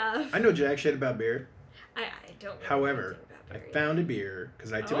and stuff. I know jack shit about beer. I don't. Really However, I found a beer,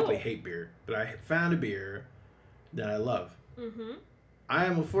 because I typically hate beer, but I found a beer that I love. Mm-hmm. I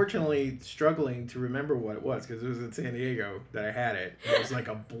am unfortunately struggling to remember what it was, because it was in San Diego that I had it. It was like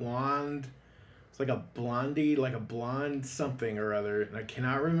a blonde, it's like a blondie, like a blonde something or other, and I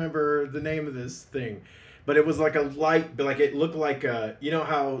cannot remember the name of this thing. But it was like a light, but like it looked like you know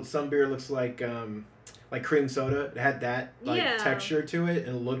how some beer looks like, like cream soda. It had that like texture to it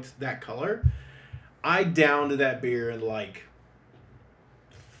and looked that color. I downed that beer in like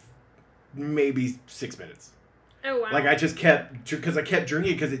maybe 6 minutes. Oh wow! Like I just kept because I kept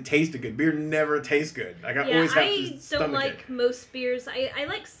drinking because it tasted good. Beer never tastes good. Like I always have to stomach it. I don't like most beers. I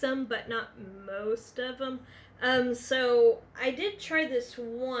like some, but not most of them. So I did try this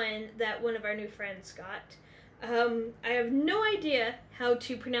one that one of our new friends got. I have no idea how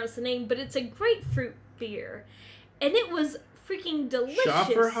to pronounce the name, but it's a grapefruit beer, and it was freaking delicious.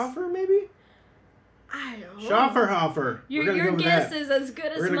 Schafferhofer, maybe? I don't know. Schafferhofer. Your guess is as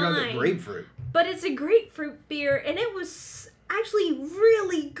good as mine. We're gonna go with grapefruit. But it's a grapefruit beer, and it was actually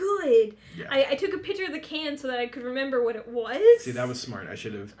really good. Yeah. I took a picture of the can so that I could remember what it was. See, that was smart. I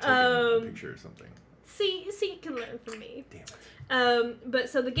should have taken a picture or something. See, you can learn from me. Damn it. But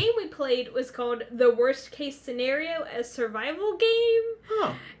so the game we played was called The Worst Case Scenario, a survival game.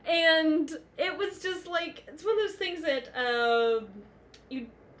 Huh. And it was just like, it's one of those things that you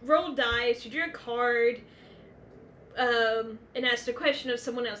roll dice, you drew a card, and asked a question of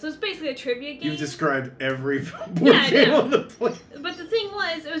someone else. So it's basically a trivia game. You've described every board game on the plane. But the thing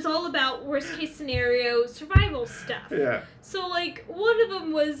was, it was all about worst case scenario survival stuff. Yeah. So like one of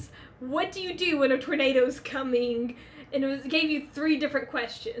them was, what do you do when a tornado's coming? And it gave you 3 different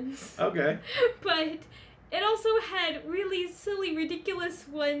questions. Okay. But it also had really silly, ridiculous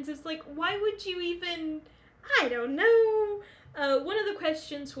ones. It's like, why would you even? I don't know. One of the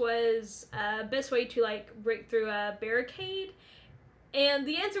questions was best way to like break through a barricade, and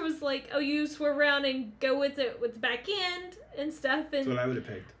the answer was like, oh, you swerve around and go with it with the back end and stuff. And that's what I would have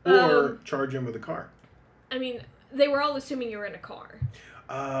picked, or charge in with a car. I mean, they were all assuming you were in a car.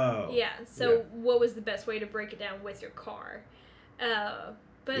 Oh. Yeah. So what was the best way to break it down with your car?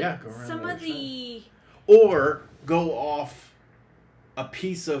 But go around some of the or go off a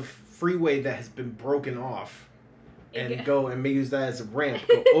piece of freeway that has been broken off. And go and use that as a ramp,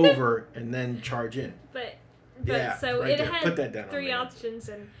 go over, and then charge in. But yeah, so right it there. had Put that down 3 options,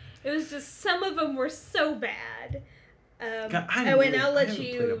 and it was just, some of them were so bad. God, and I'll let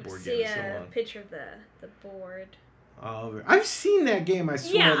you see a picture of the board. I've seen that game, I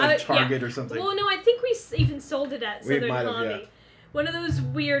swear, at Target or something. Well, no, I think we even sold it at Southern Hobby. Yeah. One of those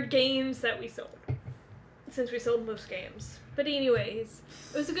weird games that we sold. Since we sold most games. But anyways,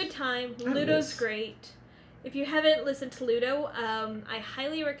 it was a good time. Ludo's great. If you haven't listened to Ludo, I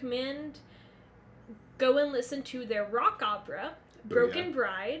highly recommend go and listen to their rock opera, Broken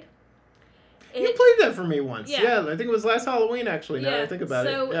Bride. You played that for me once. Yeah, I think it was last Halloween, actually, now that I think about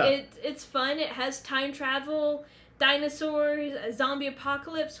it. So it's fun. It has time travel, dinosaurs, a zombie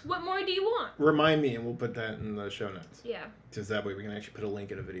apocalypse. What more do you want? Remind me, and we'll put that in the show notes. Yeah. Because that way we can actually put a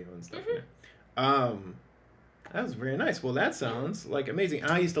link in a video and stuff. That was very nice. Well, that sounds like amazing.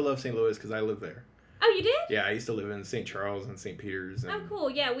 I used to love St. Louis because I lived there. Oh, you did? Yeah, I used to live in St. Charles and St. Peter's. And... Oh,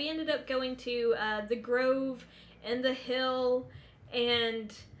 cool. Yeah, we ended up going to the Grove and the Hill,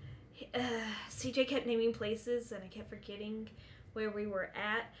 and CJ kept naming places, and I kept forgetting where we were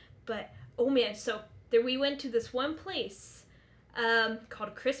at. But, oh man, so there we went to this one place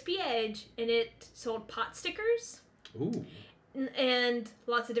called Crispy Edge, and it sold pot stickers. Ooh. And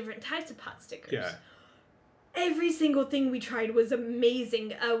lots of different types of pot stickers. Yeah. Every single thing we tried was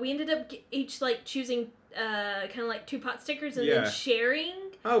amazing. We ended up each like choosing kind of like 2 pot stickers and then sharing.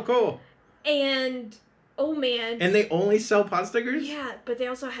 Oh, cool. And oh man. And they only sell pot stickers? Yeah, but they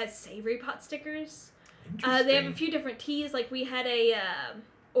also had savory pot stickers. They have a few different teas. Like we had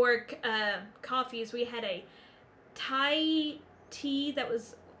coffees. We had a Thai tea that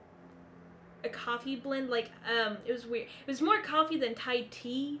was a coffee blend, like it was weird. It was more coffee than Thai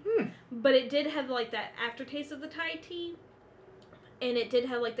tea, but it did have like that aftertaste of the Thai tea, and it did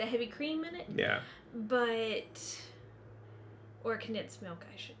have like the heavy cream in it. Yeah. Or condensed milk,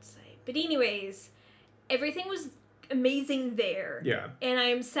 I should say. But anyways, everything was amazing there. Yeah. And I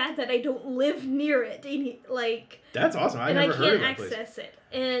am sad that I don't live near it. That's awesome. I never heard of that place. And I can't access it.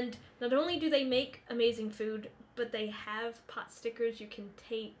 And not only do they make amazing food, but they have pot stickers you can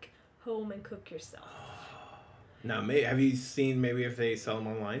take home and cook yourself. Now, have you seen maybe if they sell them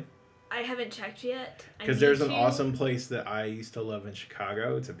online? I haven't checked yet. Because there's an awesome place that I used to love in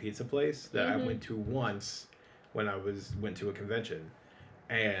Chicago. It's a pizza place that I went to once when I went to a convention,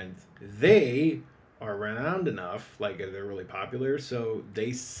 and they are renowned enough, like they're really popular, so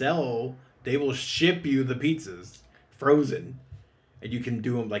they will ship you the pizzas frozen, and you can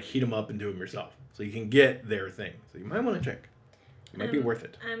do them, like heat them up and do them yourself, so you can get their thing. So you might want to check. It might be worth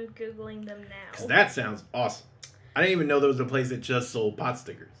it. I'm Googling them now. Because that sounds awesome. I didn't even know there was a place that just sold pot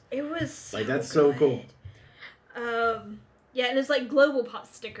stickers. It was so that's good. so cool. Yeah, and it's like global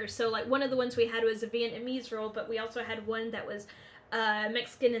pot stickers. So like one of the ones we had was a Vietnamese roll, but we also had one that was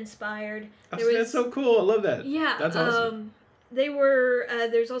Mexican inspired. That's so cool. I love that. Yeah. That's awesome. They were,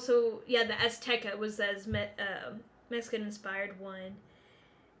 there's also, the Azteca was Mexican inspired one.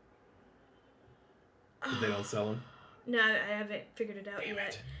 But they don't sell them? No, I haven't figured it out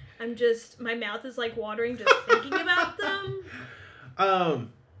yet. It. My mouth is like watering just thinking about them.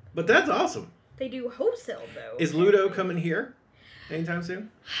 But that's awesome. They do wholesale though. Is LUDO coming here anytime soon?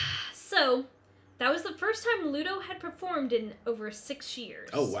 So, that was the first time LUDO had performed in over 6 years.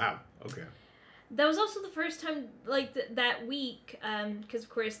 Oh, wow. Okay. That was also the first time, like, that week, because, of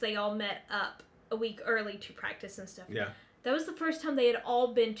course, they all met up a week early to practice and stuff. Yeah. That was the first time they had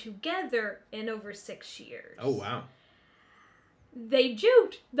all been together in over 6 years. Oh, wow. They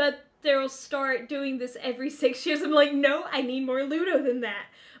joked that they'll start doing this every 6 years. I'm like, no, I need more LUDO than that.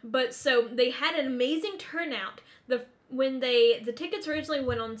 But, so, they had an amazing turnout. When the tickets originally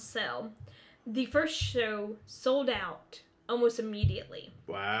went on sale, the first show sold out almost immediately.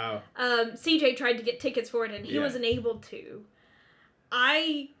 Wow. CJ tried to get tickets for it, and he wasn't able to.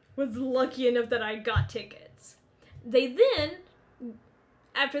 I was lucky enough that I got tickets. They then,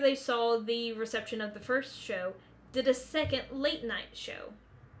 after they saw the reception of the first show, did a second late night show.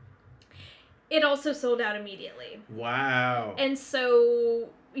 It also sold out immediately. Wow. And so,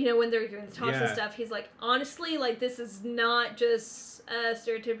 when they're doing the talks and stuff, he's like, honestly, like, this is not just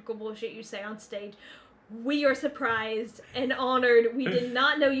stereotypical bullshit you say on stage. We are surprised and honored. We did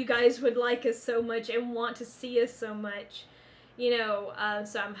not know you guys would like us so much and want to see us so much. So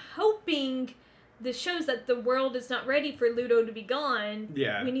I'm hoping this shows that the world is not ready for LUDO to be gone.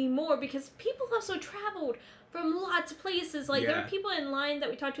 Yeah. We need more because people also traveled from lots of places. Like, there were people in line that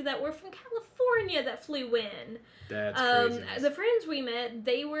we talked to that were from California that flew in. That's crazy. The friends we met,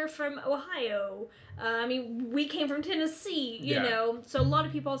 they were from Ohio. We came from Tennessee, you know. So a lot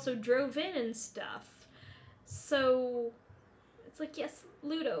of people also drove in and stuff. So, it's like, yes,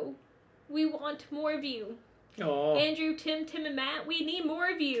 LUDO, we want more of you. Aww. Andrew, Tim, and Matt, we need more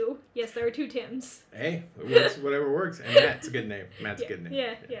of you. Yes, there are 2 Tims. Hey, it works, whatever works. And Matt's a good name. Matt's a good name.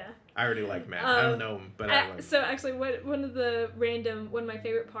 Yeah. I already like Matt. I don't know him, but I like him. So, actually, one of my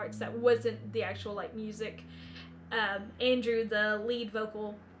favorite parts that wasn't the actual, like, music, Andrew, the lead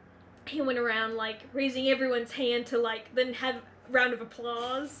vocal, he went around, like, raising everyone's hand to, like, then have a round of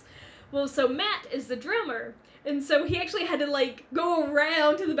applause. Well, so Matt is the drummer, and so he actually had to, like, go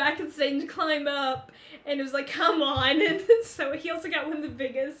around to the back of the stage and climb up, and it was like, come on, and so he also got one of the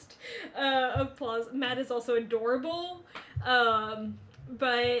biggest applause. Matt is also adorable,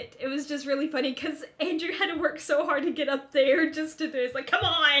 but it was just really funny, because Andrew had to work so hard to get up there just to do it. It's like, come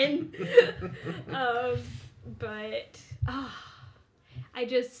on!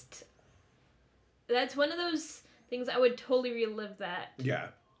 That's one of those things I would totally relive that. Yeah.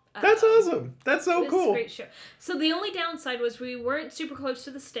 That's awesome. That's so cool. It's a great show. So the only downside was we weren't super close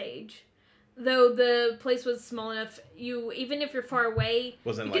to the stage. Though the place was small enough, even if you're far away,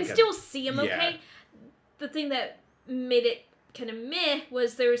 you can still see them okay. The thing that made it kind of meh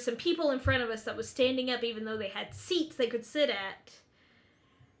was there were some people in front of us that was standing up even though they had seats they could sit at.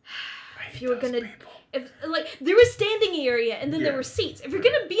 If you were gonna, there was standing area and then there were seats. If you're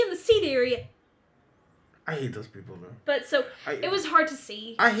gonna be in the seat area, I hate those people though. But it was hard to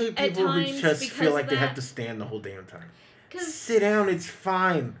see. I hate people who just feel like they have to stand the whole damn time. Sit down, it's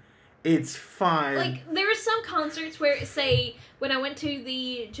fine. It's fine. Like, there are some concerts where, say, when I went to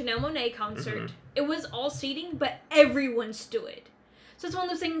the Janelle Monáe concert, it was all seating, but everyone stood. So it's one of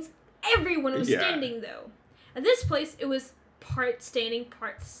those things, everyone was standing, though. At this place, it was part standing,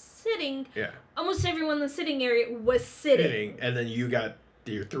 part sitting. Yeah. Almost everyone in the sitting area was sitting. And then you got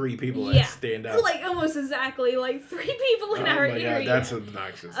your 3 people that stand up. Like, almost exactly, like, 3 people in our area. Oh my God, that's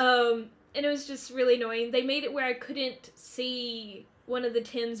obnoxious. And it was just really annoying. They made it where I couldn't see one of the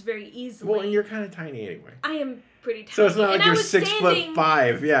Tims very easily. Well, and you're kind of tiny anyway. I am pretty tiny. So it's not like you're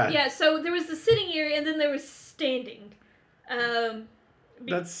 6'5", Yeah, so there was the sitting area, and then there was standing. That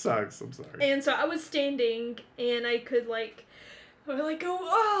sucks, I'm sorry. And so I was standing, and I could,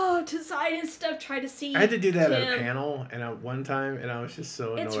 go to side and stuff, try to see I had to do that at a panel, and one time, and I was just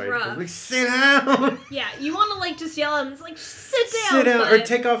so annoyed. It's rough. Like, sit down! Yeah, you want to, just yell at them. It's like, sit down! Sit down, or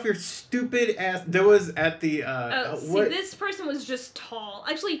take off your stupid ass. There was at the, this person was just tall.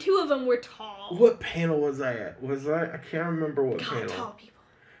 Actually, 2 of them were tall. What panel was I at? I can't remember what panel. Tall people.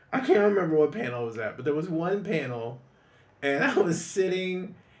 I can't remember what panel I was at, but there was one panel, and I was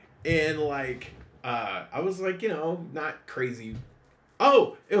sitting in, I was, not crazy.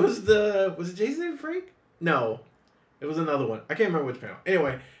 Oh, it was was it Jason and Frank? No, it was another one. I can't remember which panel.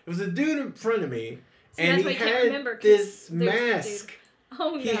 Anyway, it was a dude in front of me, So and that's why he you can't had remember, this mask.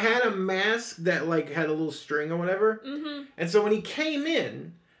 Oh, no. He had a mask that like had a little string or whatever. Mm-hmm. And so when he came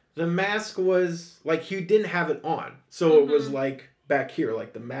in, the mask was like he didn't have it on, so it was like back here,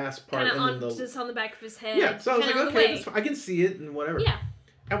 like the mask part, kind of and then just on the back of his head. Yeah, so I was like, okay, I can see it and whatever. Yeah.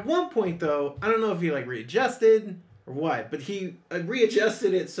 At one point though, I don't know if he like readjusted or what, but he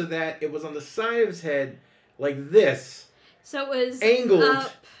readjusted it so that it was on the side of his head, like this. So it was angled,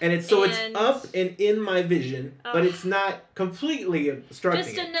 up and it's up and in my vision, but it's not completely obstructing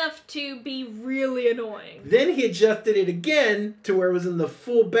just enough to be really annoying. Then he adjusted it again to where it was in the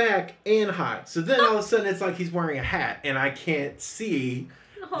full back and high. So then all of a sudden it's like he's wearing a hat, and I can't see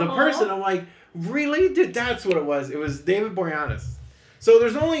the person. I'm like, really? Dude, that's what it was. It was David Boreanaz. So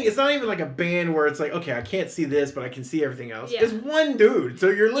it's not even like a band where it's like, okay, I can't see this, but I can see everything else. Yeah. It's one dude. So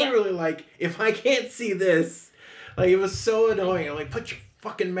you're literally like, if I can't see this. Like, it was so annoying. I'm like, put your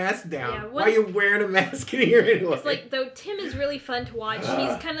fucking mask down. Yeah, why are you wearing a mask in here anyway? It's like, though Tim is really fun to watch.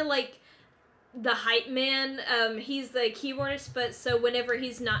 He's kind of like the hype man. He's the keyboardist, but so whenever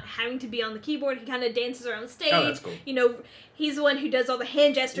he's not having to be on the keyboard, he kind of dances around stage. Oh, that's cool. You know, he's the one who does all the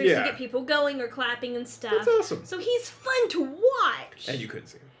hand gestures to get people going or clapping and stuff. That's awesome. So he's fun to watch. And you couldn't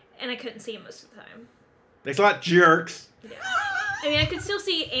see him. And I couldn't see him most of the time. Thanks a lot, jerks. Yeah. I mean, I could still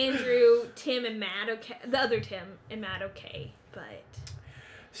see Andrew, Tim, and Matt okay. The other Tim and Matt okay, but...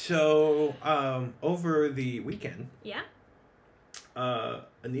 So, over the weekend... Yeah?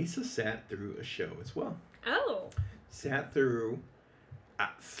 Anissa sat through a show as well. Oh. Sat through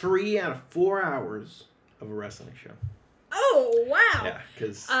 3 out of 4 hours of a wrestling show. Oh, wow. Yeah,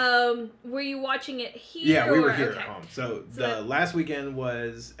 because... were you watching it here? Yeah, we were here at home. So the last weekend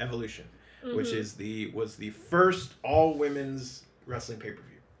was Evolution, which was the first all-women's wrestling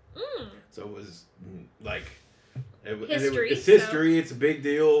pay-per-view. So it was like... It's history. It's a big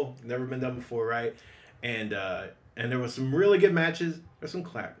deal. Never been done before, right? And there was some really good matches. There's some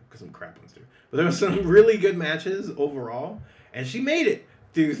crap ones too. But there was some really good matches overall. And she made it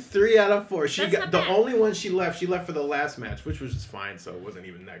through 3 out of 4. She got the only one she left. She left for the last match, which was just fine. So it wasn't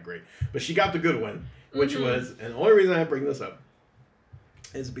even that great. But she got the good one, which was, and the only reason I bring this up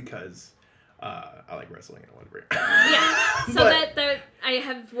is because I like wrestling and I want to bring it. Yeah. So that I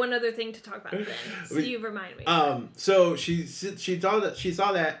have one other thing to talk about then. So you remind me. So she saw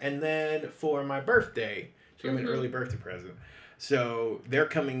that, and then for my birthday, she gave me an early birthday present. So they're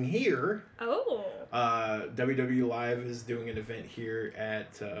coming here. Oh. WWE Live is doing an event here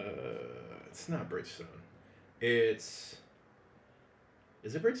at it's not Bridgestone. Is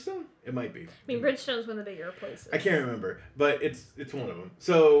it Bridgestone? It might be. I mean, Bridgestone's one of the bigger places. I can't remember, but it's one of them.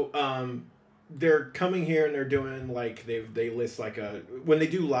 So they're coming here and they're doing like they list like when they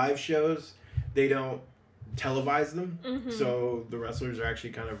do live shows, they don't televise them. So the wrestlers are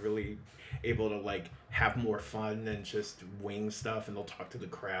actually kind of really able to like have more fun and just wing stuff, and they'll talk to the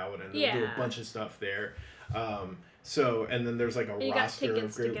crowd and they'll do a bunch of stuff there. So and then there's like a roster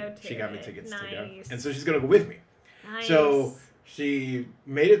of group. She got me tickets to go, and so she's gonna go with me. Nice. So she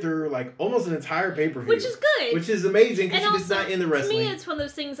made it through like almost an entire pay-per-view. Which is good. Which is amazing because she's not in the wrestling. To me, it's one of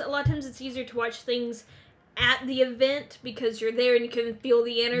those things, a lot of times it's easier to watch things at the event because you're there and you can feel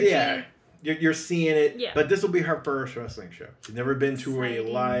the energy. Yeah. You're seeing it. Yeah. But this will be her first wrestling show. She's never been to a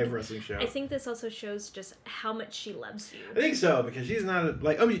live wrestling show. I think this also shows just how much she loves you. I think so, because she's not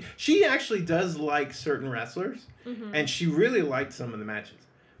like... I mean, she actually does like certain wrestlers, and she really liked some of the matches.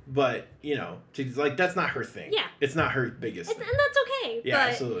 But, you know, she's like, that's not her thing. Yeah. It's not her biggest thing. And that's okay. Yeah,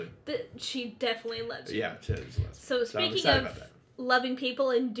 absolutely. She definitely loves you. Yeah, she does. So speaking of loving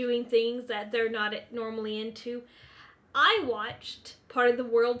people and doing things that they're not normally into, I watched part of the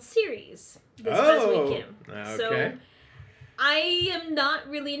World Series this past weekend. Okay. So I am not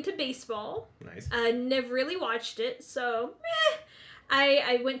really into baseball. Nice. I never really watched it, so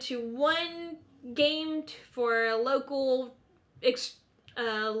I went to one game for a local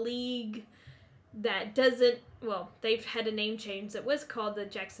league that doesn't, well, they've had a name change. It was called the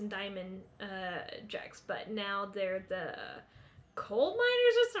Jackson Diamond Jacks, but now they're the Coal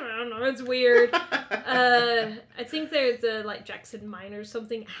Miners or something. I don't know. It's weird. I think they're the like Jackson Miners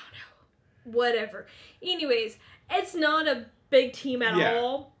something. I don't know. Whatever. Anyways, it's not a big team at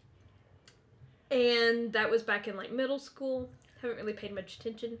all. And that was back in like middle school. Haven't really paid much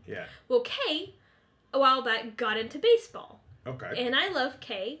attention. Yeah. Well, Kay, a while back, got into baseball. Okay. And I love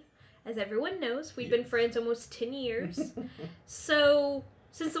Kay. As everyone knows, we've been friends almost 10 years. So,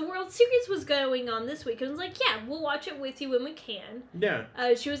 since the World Series was going on this week, I was like, yeah, we'll watch it with you when we can. Yeah.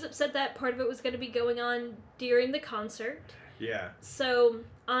 She was upset that part of it was going to be going on during the concert. Yeah. So,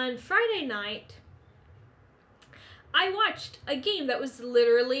 on Friday night, I watched a game that was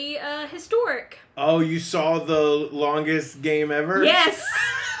literally historic. Oh, you saw the longest game ever? Yes!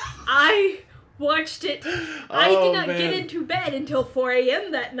 I watched it. I did not get into bed until 4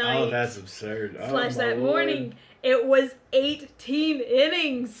 a.m. that night. Oh, that's absurd. / that morning. It was 18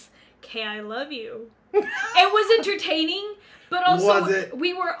 innings. Kay, I love you. It was entertaining, but also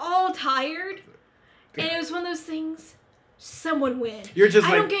we were all tired. And it was one of those things, someone win. You're just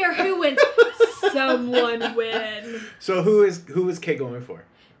I don't care who wins. Someone win. So who is Kay going for?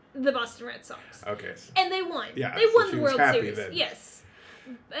 The Boston Red Sox. Okay. And they won. Yeah, they won the World Series. Then. Yes.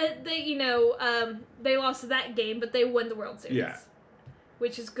 They they lost that game, but they won the World Series. Yeah.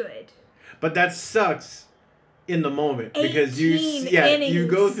 Which is good. But that sucks in the moment because innings. You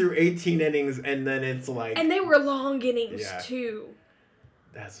go through 18 innings and then it's like, and they were long innings too.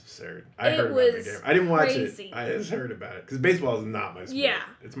 That's absurd. I heard about the game. I didn't watch it. I just heard about it because baseball is not my sport. Yeah,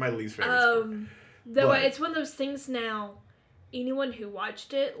 it's my least favorite sport. Though it's one of those things now. Anyone who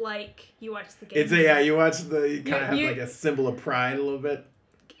watched it, like, you watched the game. You watch you kind of have like a symbol of pride a little bit.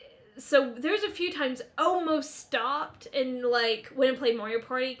 So there's a few times almost stopped and like went and played Mario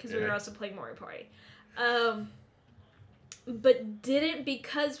Party because we were also playing Mario Party. But didn't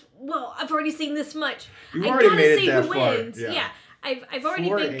because, well, I've already seen this much. You've already made it that far. Wins. Yeah. I've already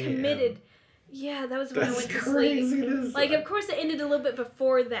been committed. Yeah, that was when I went to sleep. Like, of course, it ended a little bit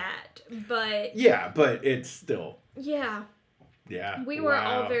before that, but... Yeah, but it's still... Yeah. Yeah. We were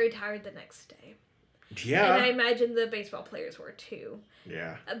all very tired the next day. Yeah. And I imagine the baseball players were too.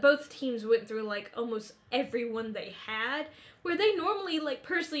 Yeah. Both teams went through, like, almost everyone they had, where they normally, like,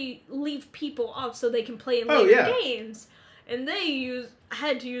 personally leave people off so they can play in later games. And they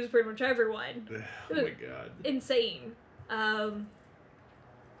had to use pretty much everyone. Oh my god. Insane.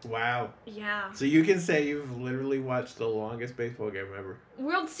 Wow. Yeah. So you can say you've literally watched the longest baseball game ever.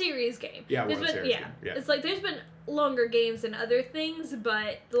 World Series game. Yeah, World Series game. Yeah. It's like there's been longer games than other things,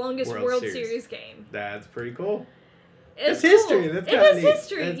 but the longest World Series game. That's pretty cool. It's history. That's kind of neat.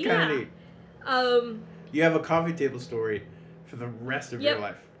 History. That's kind of neat. You have a coffee table story for the rest of your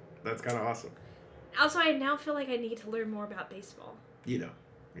life. That's kind of awesome. Also, I now feel like I need to learn more about baseball. You know.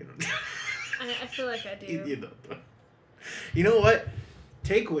 I feel like I do. You know what?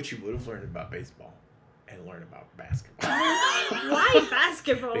 Take what you would have learned about baseball and learn about basketball. Why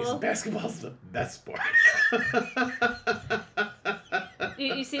basketball? Because basketball's the best sport.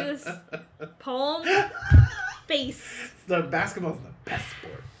 You see this? Palm, face. Basketball's the best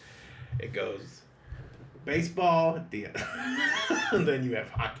sport. It goes baseball at the end. And then you have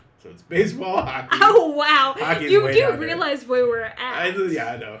hockey. So it's baseball, hockey. Oh, wow. You do realize there. Where we're at. I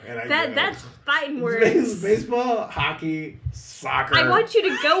know. And that's fighting words. Baseball, hockey, soccer. I want you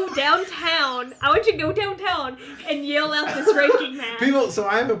to go downtown. And yell out this ranking map. So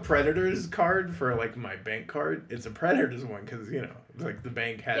I have a Predators card for, like, my bank card. It's a Predators one because, like, the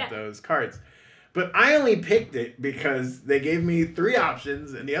bank had those cards. But I only picked it because they gave me 3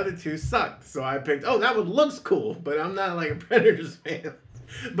 options and the other 2 sucked. So I picked, that one looks cool, but I'm not, like, a Predators fan.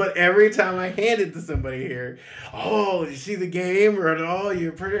 But every time I hand it to somebody here, you see the game? Or,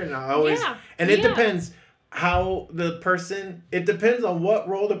 you're pretty... And I always... Yeah. And it depends how it depends on what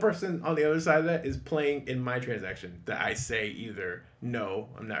role the person on the other side of that is playing in my transaction. That I say either, no,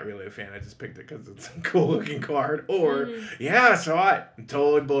 I'm not really a fan, I just picked it because it's a cool looking card. Or, I saw it. And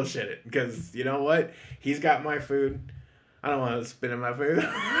totally bullshit it. Because, you know what? He's got my food. I don't want to spit in my food.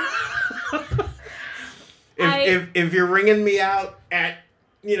 If you're ringing me out at...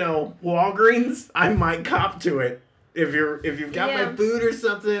 Walgreens, I might cop to it. If you've got my food or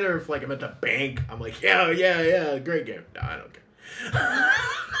something, or if like I'm at the bank, I'm like, yeah, great game. No, I don't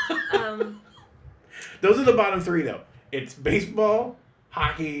care. Those are the bottom 3 though. It's baseball,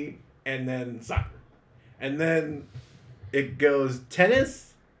 hockey, and then soccer. And then it goes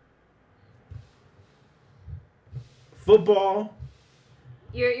tennis, football.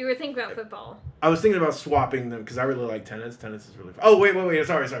 You were thinking about football. I was thinking about swapping them because I really like tennis. Tennis is really fun. Oh, wait.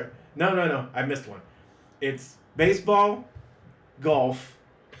 Sorry. No. I missed one. It's baseball, golf.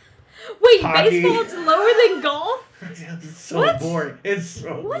 Wait, hockey. Baseball is lower than golf? It's so boring. It's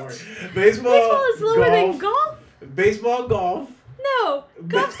so boring. Baseball is lower than golf? Baseball, golf. No,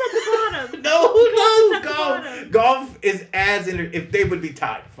 golf's at the bottom. No, golf is if they would be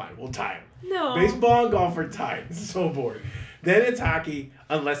tied. Fine, we'll tie them. No. Baseball and golf are tied. It's so boring. Then it's hockey,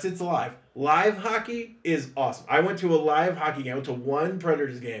 unless it's live. Live hockey is awesome. I went to a live hockey game. I went to one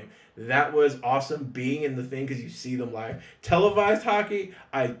Predators game. That was awesome being in the thing because you see them live. Televised hockey,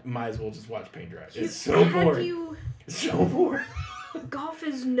 I might as well just watch paint dry. It's so boring. It's so boring. Golf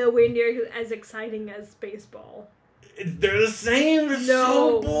is nowhere near as exciting as baseball. They're the same. They're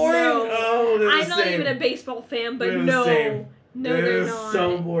so boring. No. Oh, they're the I'm same. not even a baseball fan, but They're the no. same. No, they're not.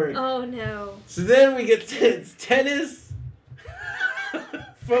 So boring. Oh, no. So then we get tennis,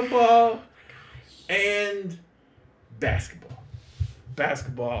 football, and basketball.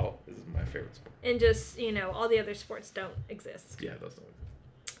 Basketball is my favorite sport. And just, all the other sports don't exist. Yeah, those don't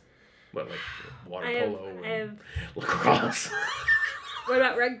exist. What, like water polo and lacrosse? What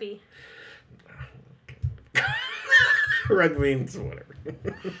about rugby? Rugby and whatever.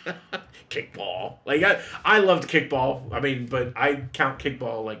 Kickball. Like, I loved kickball. I mean, but I count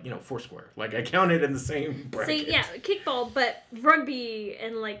kickball like, Foursquare. Like, I count it in the same bracket. See, yeah, kickball, but rugby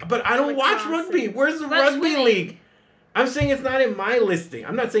and like... But I don't watch rugby. Where's the rugby league? I'm saying it's not in my listing.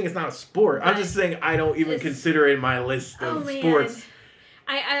 I'm not saying it's not a sport. I'm just saying I don't even consider it in my list of sports.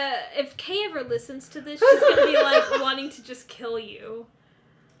 If Kay ever listens to this, she's going to be like wanting to just kill you.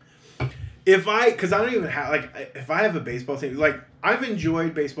 Because I don't even have, like, if I have a baseball team, like, I've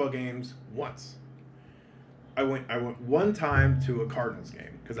enjoyed baseball games once. I went one time to a Cardinals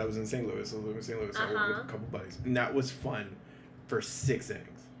game, because I was in St. Louis. I lived in St. Louis. I went with a couple buddies. And that was fun for 6 innings.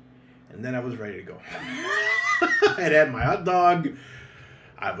 And then I was ready to go. I had my hot dog.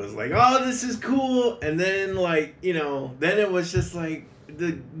 I was like, oh, this is cool. And then, like, then it was just like,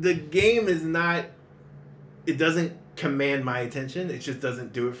 the game is not, it doesn't command my attention. It just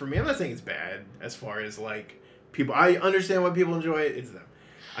doesn't do it for me. I'm not saying it's bad as far as like people. I understand why people enjoy it. It's them.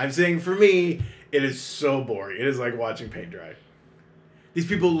 I'm saying for me, it is so boring. It is like watching paint dry. These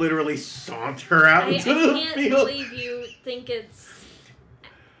people literally saunter out into the field. I can't believe you think it's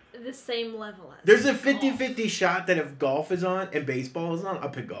the same level as There's a 50-50 shot that if golf is on and baseball is on, I'll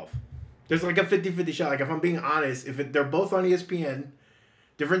pick golf. There's like a 50-50 shot. Like if I'm being honest, if they're both on ESPN,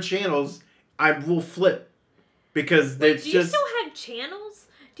 different channels, I will flip. Because do you still have channels?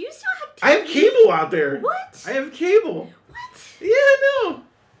 Do you still have TV? I have cable out there. What? I have cable. What? Yeah, I know.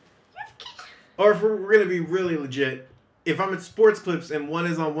 You have cable? Or if we're going to be really legit, if I'm at sports clips and one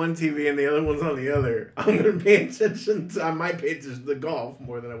is on one TV and the other one's on the other, I'm going to pay attention to, I might pay attention to the golf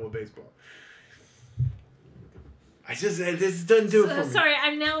more than I will baseball. This doesn't do it for me. Sorry,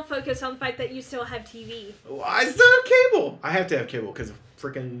 I'm now focused on the fact that you still have TV. Well, I still have cable. I have to have cable because of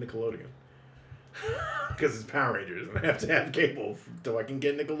freaking Nickelodeon. Because it's Power Rangers, and I have to have cable so I can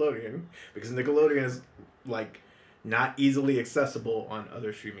get Nickelodeon. Because Nickelodeon is, like, not easily accessible on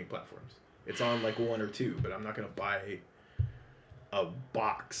other streaming platforms. It's on, like, 1 or 2, but I'm not going to buy a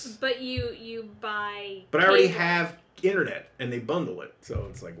box. But you buy But I already have internet, and they bundle it. So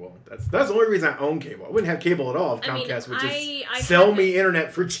it's like, well, that's the only reason I own cable. I wouldn't have cable at all if Comcast would just sell me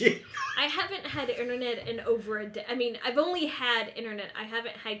internet for cheap. I haven't had internet in over a decade. I mean, I've only had internet. I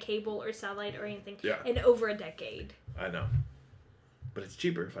haven't had cable or satellite or anything in over a decade. I know. But it's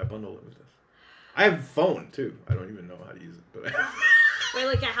cheaper if I bundle it with this. I have a phone, too. I don't even know how to use it. But Wait,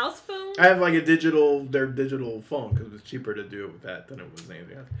 like a house phone? I have like their digital phone because it was cheaper to do it with that than it was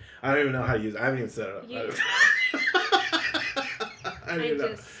anything else. I don't even know how to use it. I haven't even set it up. I don't even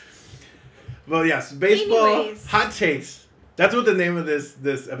know. Well, yes, baseball. Anyways. Hot takes. That's what the name of this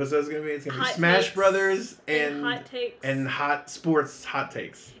episode is going to be. It's going to be Smash Brothers and hot takes. And hot sports hot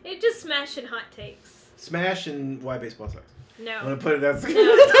takes. It just Smash and hot takes. Smash and why baseball sucks. No. I'm going to put it as the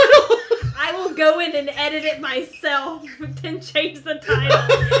title. I will go in and edit it myself and change the title.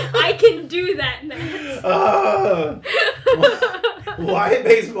 I can do that, Matt. Why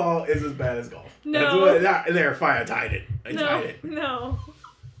baseball is as bad as golf? No. There, fine. I tied it. Tied it. No.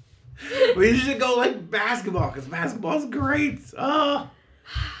 But you should go like basketball because basketball's great. Oh,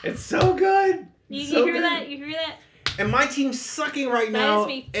 it's so good. You hear that? You hear that? And my team's sucking right now,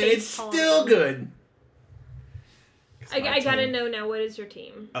 and it's still good. I gotta know now. What is your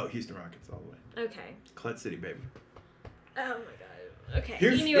team? Oh, Houston Rockets all the way. Okay. Clet City, baby. Oh my god. Okay.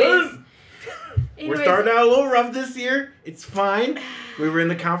 Anyways, we're starting out a little rough this year. It's fine. We were in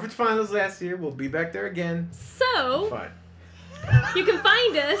the conference finals last year. We'll be back there again. So. Fine. You can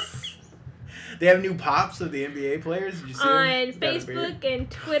find us. They have new pops of the NBA players. Did you see on Facebook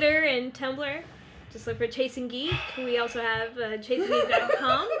and Twitter and Tumblr. Just look for Chasing Geek. We also have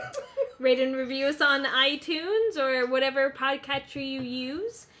chasinggeek.com. Rate and review us on iTunes or whatever podcatcher you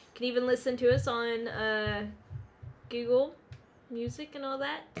use. You can even listen to us on Google Music and all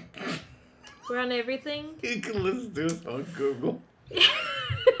that. We're on everything. You can listen to us on Google.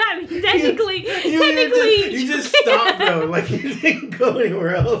 I mean, technically, you just stopped though. Like you didn't go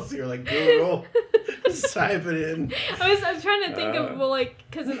anywhere else. You're like Google. Just type it in. I was trying to think of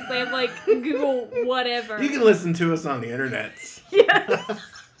because they have like Google whatever. You can listen to us on the internet. Yes.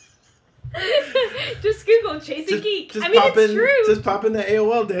 Just Google Chasing Geek. Just it's true. Just pop in the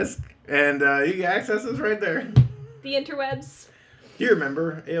AOL disk and you can access us right there. The interwebs. Do you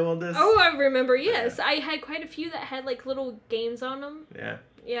remember AOL Discs? Oh, I remember, yes. Yeah. I had quite a few that had, like, little games on them. Yeah.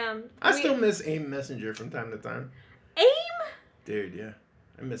 Yeah. I still miss AIM Messenger from time to time. AIM? Dude, yeah.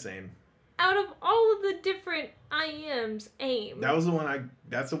 I miss AIM. Out of all of the different IMs, AIM. That's the one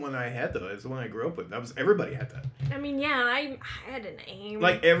I had, though. It's the one I grew up with. Everybody had that. I mean, yeah, I had an AIM.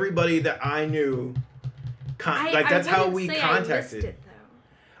 Like, everybody that I knew, that's how we contacted.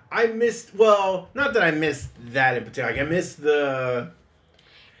 I missed it, though. Not that I missed that in particular. Like, I missed the...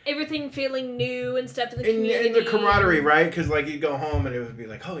 Everything feeling new and stuff in the community. And the camaraderie, right? Because, like, you'd go home and it would be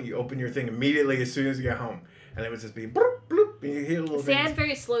like, oh, you open your thing immediately as soon as you get home. And it would just be bloop, bloop, and you hear a little See, I had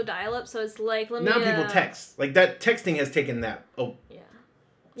very slow dial-up, so it's like, now people text. Like, that texting has taken that... Oh. Yeah.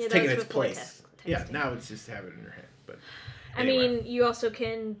 It's taken its place. Yeah, now it's just have it in your head. But anyway. I mean, you also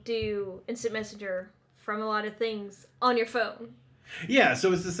can do instant messenger from a lot of things on your phone. Yeah,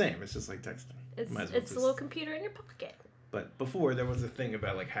 so it's the same. It's just like texting. It's a little computer in your pocket. But before, there was a thing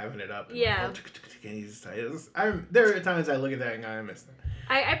about, like, having it up. And yeah. There are times I look at that and I miss that.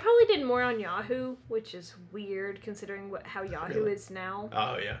 I probably did more on Yahoo, which is weird considering how Yahoo is now.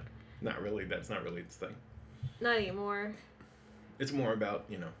 Oh, yeah. Not really. That's not really its thing. Not anymore. It's more about,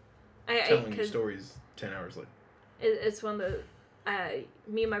 telling you stories 10 hours later. It's one of the...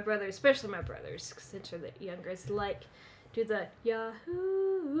 me and my brothers, especially my brothers, since they're the youngest, like, do the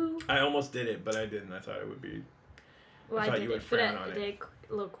Yahoo. I almost did it, but I didn't. I thought it would be... Well, I did it, but I did it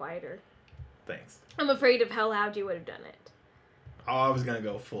a little quieter. Thanks. I'm afraid of how loud you would have done it. Oh, I was going to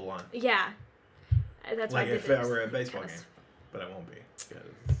go full on. Yeah. That's like if I were at a baseball game. But I won't be.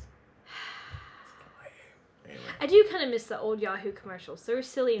 Anyway. I do kind of miss the old Yahoo commercials. They were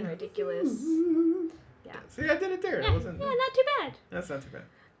silly and ridiculous. Yeah. See, I did it there. Yeah, not too bad. That's not too bad.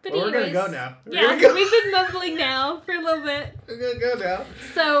 But we're going to go now. We've been mumbling now for a little bit. We're going to go now.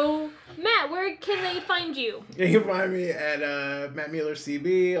 So, Matt, where can they find you? You can find me at Matt Mueller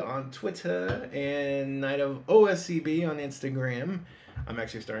CB on Twitter and Night of OSCB on Instagram. I'm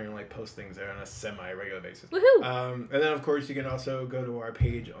actually starting to post things there on a semi-regular basis. Woohoo! And then, of course, you can also go to our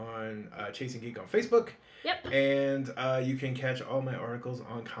page on Chasing Geek on Facebook. Yep. And you can catch all my articles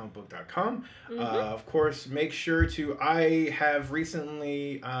on comicbook.com. Of course, make sure to... I have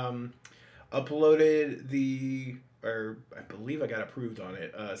recently uploaded or I believe I got approved on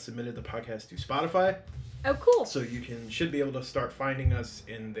it, submitted the podcast to Spotify. Oh, cool. So you should be able to start finding us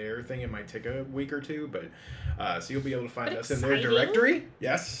in their thing. It might take a week or two, but so you'll be able to find us in their directory.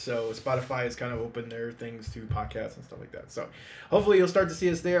 Yes. So Spotify has kind of opened their things to podcasts and stuff like that. So hopefully you'll start to see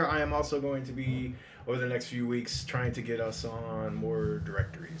us there. I am also going to be, over the next few weeks, trying to get us on more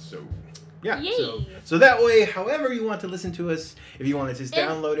directories. So yeah. Yay. So that way, however you want to listen to us, if you want to just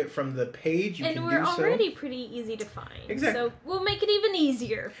download it from the page, you can do so. And we're already pretty easy to find. Exactly. So we'll make it even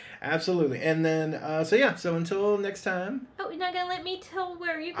easier. Absolutely. And then, so until next time. Oh, you're not going to let me tell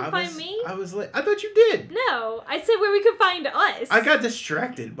where you can find me? I thought you did. No, I said where we could find us. I got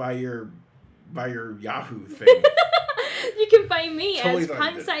distracted by your Yahoo thing. You can find me as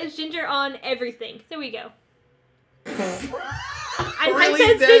Pint-Sized Ginger on everything. There we go. I'm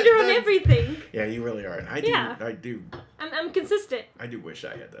Pint-Sized Ginger on everything. Yeah, you really are. And I do. I'm consistent. I do wish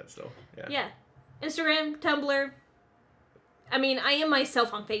I had that still. Yeah. Yeah. Instagram, Tumblr. I mean, I am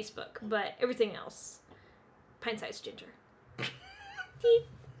myself on Facebook, but everything else, Pint-Sized Ginger.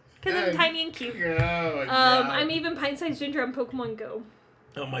 Because I'm tiny and cute. Oh my God. I'm even Pint-Sized Ginger on Pokemon Go.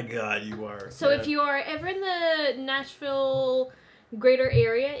 Oh my God, you are. So if you are ever in the Nashville greater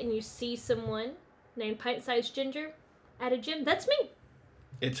area and you see someone named Pint-Sized Ginger at a gym, that's me.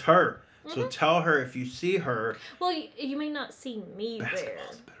 It's her. Mm-hmm. So tell her if you see her. Well, you may not see me there.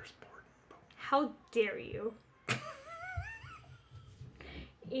 Basketball's a better sport. How dare you?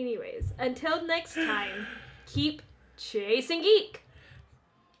 Anyways, until next time, keep chasing geek.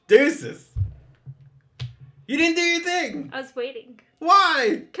 Deuces. You didn't do your thing. I was waiting.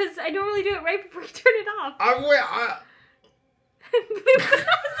 Why? Because I normally do it right before I turn it off.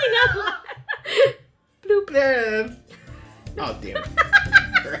 Bloop. Bloop. Oh, damn it.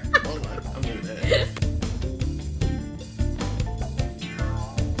 Hold on.